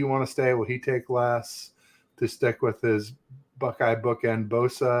 like, does he want to stay? Will he take less to stick with his Buckeye bookend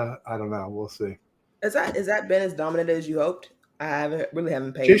Bosa? I don't know. We'll see. Has that been as dominant as you hoped? I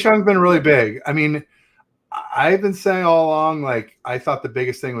haven't paid. Chase Young's been really big. I mean, I've been saying all along, like, I thought the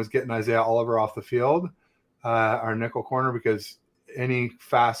biggest thing was getting Isaiah Oliver off the field, our nickel corner, because any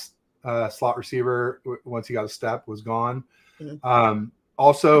fast slot receiver, once he got a step, was gone. Mm-hmm.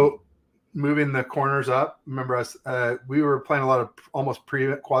 Also, moving the corners up. Remember us? We were playing a lot of almost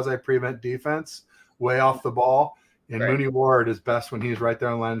quasi prevent defense, way off the ball. And Mooney Ward is best when he's right there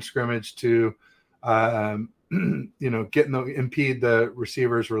on the line of scrimmage to, impede the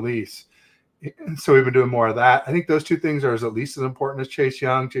receiver's release. So we've been doing more of that. I think those two things are at least as important as Chase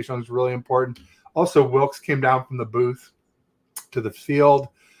Young. Chase Young's really important. Also, Wilkes came down from the booth to the field.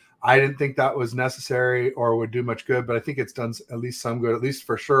 I didn't think that was necessary or would do much good, but I think it's done at least some good, at least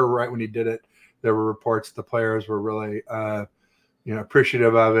for sure. Right when he did it, there were reports the players were really,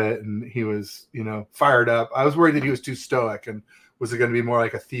 appreciative of it. And he was, fired up. I was worried that he was too stoic and was it going to be more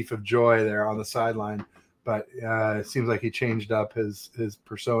like a thief of joy there on the sideline. But it seems like he changed up his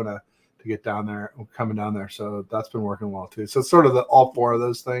persona to get down there, coming down there. So that's been working well too. So it's sort of all 4 of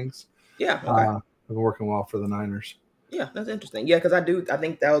those things. Yeah. Okay. Have been working well for the Niners. Yeah, that's interesting. Yeah, because I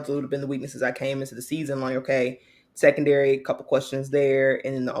think that would have been the weaknesses I came into the season. Like, okay, secondary, a couple questions there,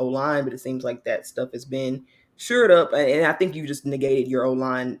 and then the O-line, but it seems like that stuff has been shored up. And I think you just negated your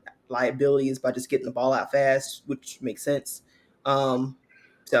O-line liabilities by just getting the ball out fast, which makes sense. Oh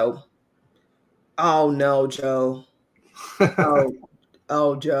no, Joe.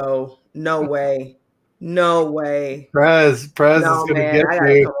 Oh, Joe, no way. No way. Prez is No, going to man, get I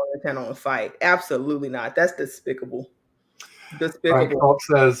gotta you. come on the channel and fight. Absolutely not. That's despicable. Frank Despicable. Culp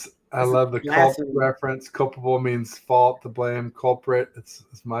says, I It's love the culp blasphemy. reference. Culpable means fault, to blame, culprit. It's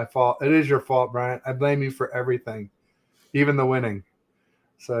my fault. It is your fault, Brian. I blame you for everything, even the winning.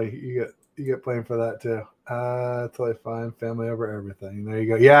 So you get blamed for that too. Totally fine. Family over everything. There you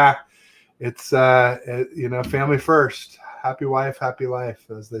go. Yeah, it's family first. Happy wife, happy life,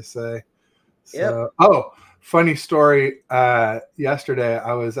 as they say. So, Yep. Funny story. Yesterday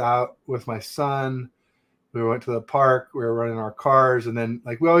I was out with my son. We went to the park. We were running our cars, and then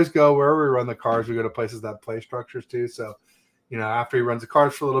like we always go wherever we run the cars, we go to places that have play structures too. So, after he runs the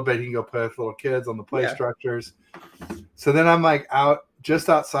cars for a little bit, he can go play with little kids on the play structures. So then I'm like out just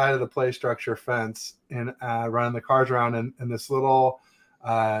outside of the play structure fence and running the cars around, and this little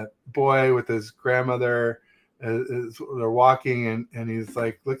boy with his grandmother they're walking, and he's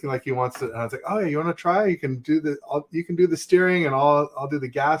like looking like he wants to. And I was like, "Oh, yeah, you want to try? You can do the steering, and I'll do the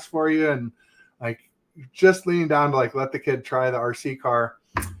gas for you." And like just leaning down to like let the kid try the RC car.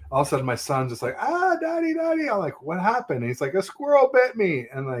 All of a sudden, my son's just like, daddy. I'm like, what happened? And he's like, a squirrel bit me,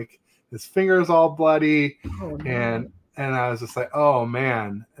 and like his finger's all bloody. Oh, no. And I was just like, oh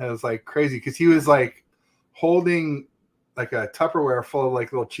man, it was like crazy because he was like holding like a Tupperware full of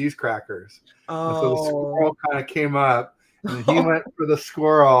like little cheese crackers. Oh. And so the squirrel kind of came up, and he went for the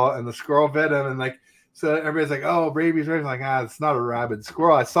squirrel, and the squirrel bit him, and like so everybody's like, oh, rabies. I'm like, it's not a rabid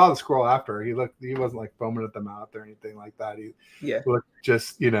squirrel. I saw the squirrel after. He wasn't like foaming at the mouth or anything like that. He looked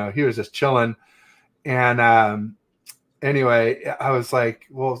just, he was just chilling. And anyway, I was like,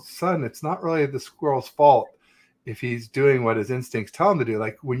 well, son, it's not really the squirrel's fault if he's doing what his instincts tell him to do.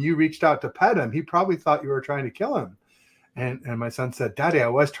 Like when you reached out to pet him, he probably thought you were trying to kill him. And my son said, Daddy, I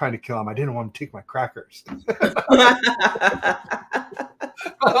was trying to kill him. I didn't want him to take my crackers.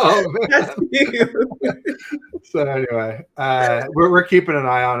 Oh, man. That's cute. So anyway, we're keeping an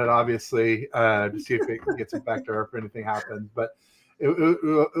eye on it, obviously, to see if it gets infected or if anything happens. But it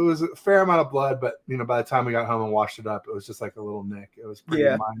was a fair amount of blood. But by the time we got home and washed it up, it was just like a little nick. It was pretty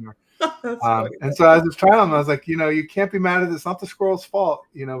minor. And so I was just trying them. I was like, you can't be mad at it. It's not the squirrel's fault.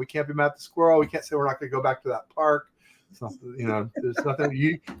 We can't be mad at the squirrel. We can't say we're not going to go back to that park. It's not, there's nothing.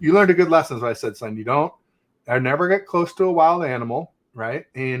 You learned a good lesson, as I said, son. I never get close to a wild animal, right?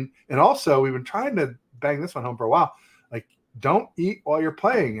 And also, we've been trying to bang this one home for a while. Like, don't eat while you're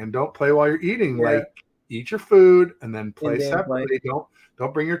playing, and don't play while you're eating. Yeah. Like, eat your food and then play separately.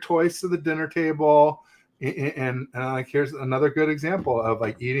 Don't bring your toys to the dinner table. And like, here's another good example of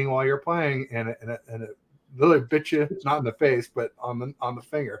like eating while you're playing, and it literally bit you not in the face, but on the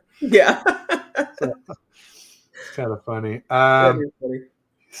finger. Yeah. So, it's kind of funny.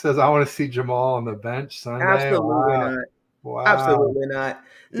 He says, I want to see Jamal on the bench Sunday. Absolutely not. Wow. Absolutely not.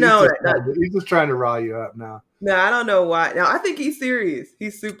 No, he's just trying to rile you up now. No, I don't know why. Now, I think he's serious.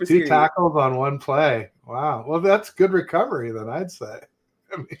 He's super serious. 2 tackles on 1 play. Wow. Well, that's good recovery, then, I'd say.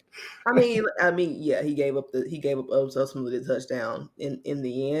 I mean, yeah, he gave up ultimately the touchdown in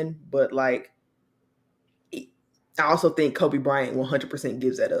the end, but like, I also think Kobe Bryant 100%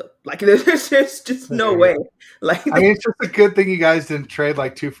 gives that up. Like, there's just no way. Like, it's just a good thing you guys didn't trade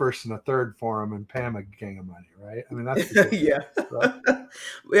like 2 firsts and a third for him and pay him a gang of money, right? I mean, that's yeah,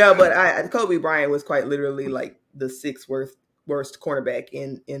 yeah. But Kobe Bryant was quite literally like the 6th worst cornerback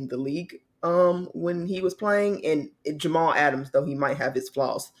in the league when he was playing. And Jamal Adams, though he might have his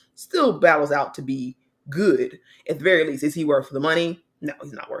flaws, still battles out to be good at the very least. Is he worth the money? No,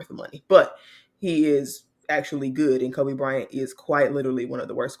 he's not worth the money, but he is actually good, and Kobe Bryant is quite literally one of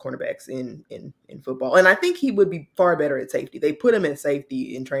the worst cornerbacks in football. And I think he would be far better at safety. They put him in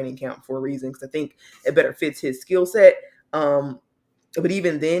safety in training camp for a reason, because I think it better fits his skill set. But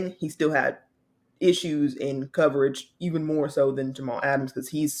even then, he still had issues in coverage, even more so than Jamal Adams, because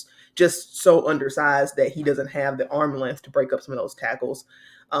he's just so undersized that he doesn't have the arm length to break up some of those tackles.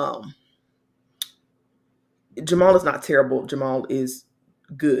 Jamal is not terrible. Jamal is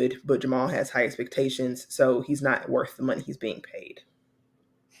good, but Jamal has high expectations, so he's not worth the money he's being paid.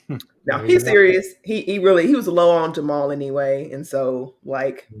 Now, he's serious. He was low on Jamal anyway, and so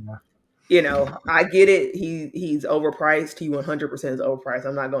like, I get it. He's overpriced. He 100% is overpriced.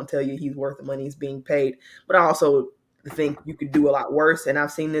 I'm not going to tell you he's worth the money he's being paid, but I also think you could do a lot worse. And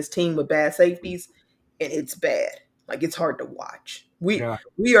I've seen this team with bad safeties, and it's bad. Like, it's hard to watch. We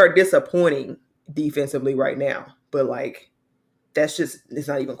are disappointing defensively right now, but like, it's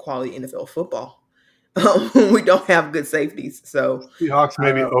not even quality NFL football. We don't have good safeties. So Seahawks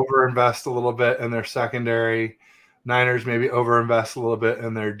maybe overinvest a little bit in their secondary. Niners maybe overinvest a little bit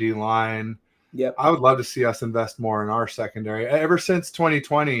in their D-line. Yep. I would love to see us invest more in our secondary. Ever since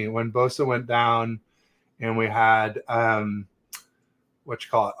 2020, when Bosa went down, and we had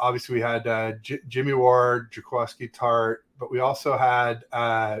obviously we had Jimmy Ward, Jaquiski Tart, but we also had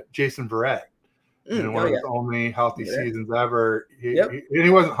Jason Verrett in one of his only healthy seasons ever. He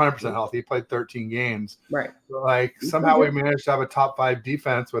wasn't 100% healthy. He played 13 games. Right. But somehow we managed to have a top 5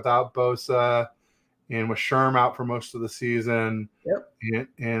 defense without Bosa and with Sherm out for most of the season. Yep.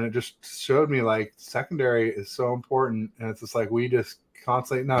 And it just showed me secondary is so important. And it's just we just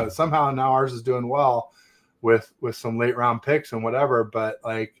constantly somehow now ours is doing well with some late round picks and whatever. But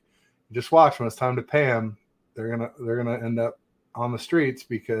just watch when it's time to pay them, they're gonna end up on the streets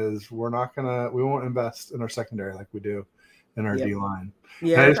because we won't invest in our secondary like we do in our D line.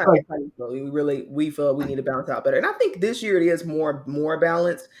 Yeah, we feel we need to balance out better. And I think this year it is more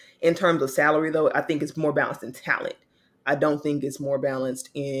balanced in terms of salary, though. I think it's more balanced in talent. I don't think it's more balanced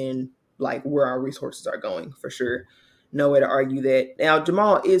in where our resources are going, for sure. No way to argue that. Now,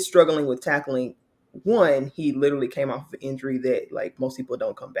 Jamal is struggling with tackling. One, he literally came off of an injury that most people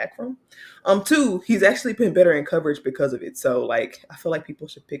don't come back from. Two, he's actually been better in coverage because of it. So I feel like people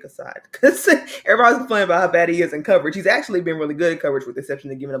should pick a side because everybody's complaining about how bad he is in coverage. He's actually been really good in coverage with the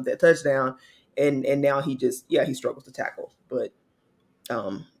exception of giving up that touchdown. And now he just he struggles to tackle. But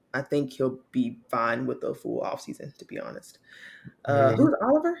I think he'll be fine with the full offseason, to be honest. Who's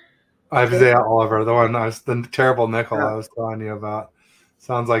Oliver? Isaiah Oliver, the terrible nickel I was telling you about.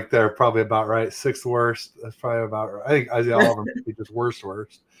 Sounds like they're probably about right. 6th worst. That's probably about right. I think Isaiah Oliver might be just worst.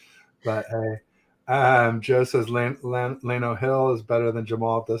 But hey, Joe says Lano Hill is better than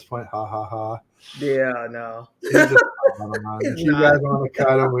Jamal at this point. Ha ha ha. Yeah, no. If you guys want to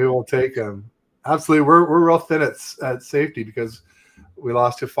cut him, we will take him. Absolutely. We're real thin at safety because we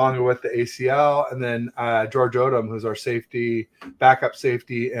lost Hufanga with the ACL, and then George Odom, who's our backup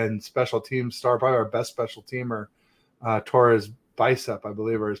safety and special team star, probably our best special teamer, tore his bicep, I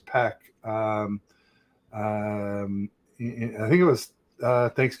believe, or his pec. I think it was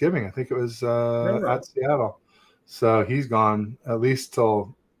Thanksgiving. I think it was at Seattle. So he's gone at least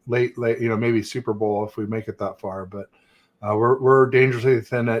till late, maybe Super Bowl if we make it that far. But we're dangerously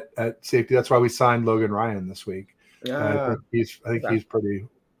thin at safety. That's why we signed Logan Ryan this week. I think he's pretty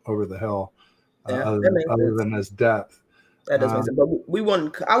over the hill, other than his depth. That does make sense. But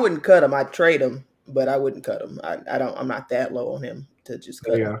I wouldn't cut him. I'd trade him. But I wouldn't cut him. I'm not that low on him to just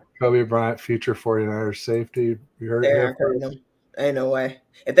cut him. Kobe Bryant, future 49ers safety. You heard him. Ain't no way.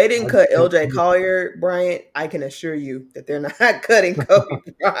 If they didn't cut LJ Collier, Bryant, I can assure you that they're not cutting Kobe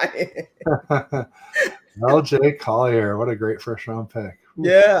Bryant. LJ Collier, what a great first round pick. Ooh.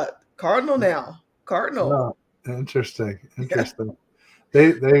 Yeah, Cardinal now. Cardinal. Oh, interesting. Yeah.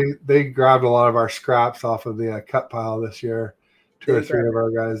 They grabbed a lot of our scraps off of the cut pile this year. 2 or 3 of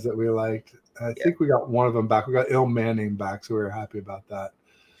our guys that we liked. I think we got one of them back. We got Il Manning back, so we were happy about that.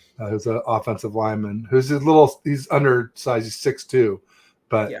 Who's an offensive lineman. He's undersized. He's 6'2",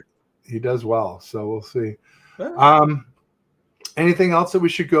 but he does well. So we'll see. Anything else that we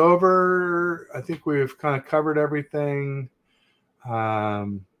should go over? I think we've kind of covered everything.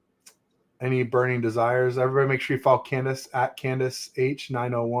 Any burning desires? Everybody make sure you follow Candace at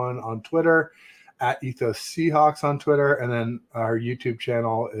CandaceH901 on Twitter, at Ethos Seahawks on Twitter, and then our YouTube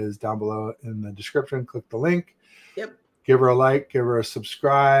channel is down below in the description. Click the link. Yep. Give her a like, give her a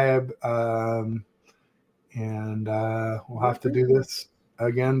subscribe, and we'll have to do this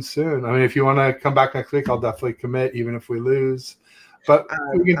again soon. I mean, if you want to come back next week, I'll definitely commit, even if we lose. But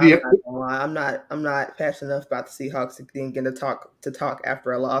I'm not passionate enough about the Seahawks to talk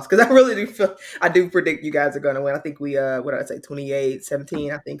after a loss because I really do predict you guys are going to win. I think we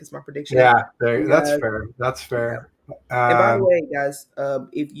 28-17. I think is my prediction. Yeah, that's fair. That's fair. Yeah. And by the way, guys,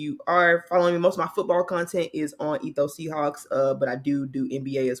 if you are following me, most of my football content is on Ethos Seahawks, but I do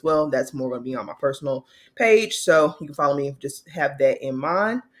NBA as well. That's more going to be on my personal page, so you can follow me. Just have that in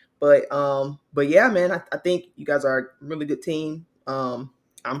mind. But yeah, man, I think you guys are a really good team. I'm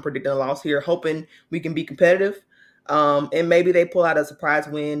predicting a loss here, hoping we can be competitive. And maybe they pull out a surprise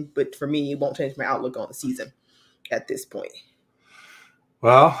win, but for me, it won't change my outlook on the season at this point.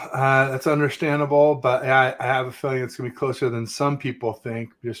 Well, that's understandable, but I have a feeling it's going to be closer than some people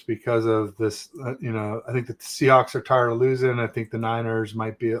think just because of this. I think that the Seahawks are tired of losing. I think the Niners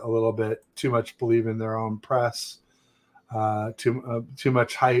might be a little bit too much believe in their own press, too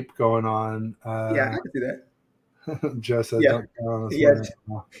much hype going on. Yeah, I can see that. Joe said, "Don't count on us."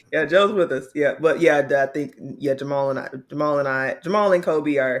 Yeah, Joe's with us. Yeah, but yeah, I think Jamal and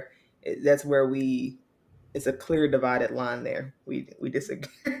Kobe are. That's where it's a clear divided line there. We disagree.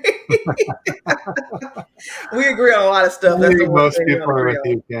 We agree on a lot of stuff. I think most people are with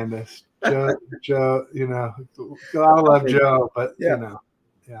you, Candace. Joe, you know, I love Joe, but Yeah. you know,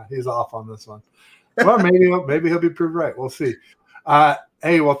 yeah, he's off on this one. Well, maybe he'll be proved right. We'll see.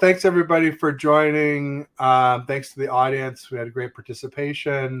 Hey, well, thanks everybody for joining. Thanks to the audience. We had a great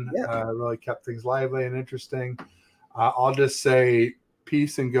participation. Yeah. Really kept things lively and interesting. I'll just say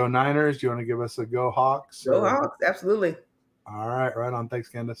peace and go Niners. Do you want to give us a go Hawks? Go Hawks. Absolutely. All right. Right on. Thanks,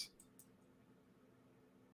 Candace.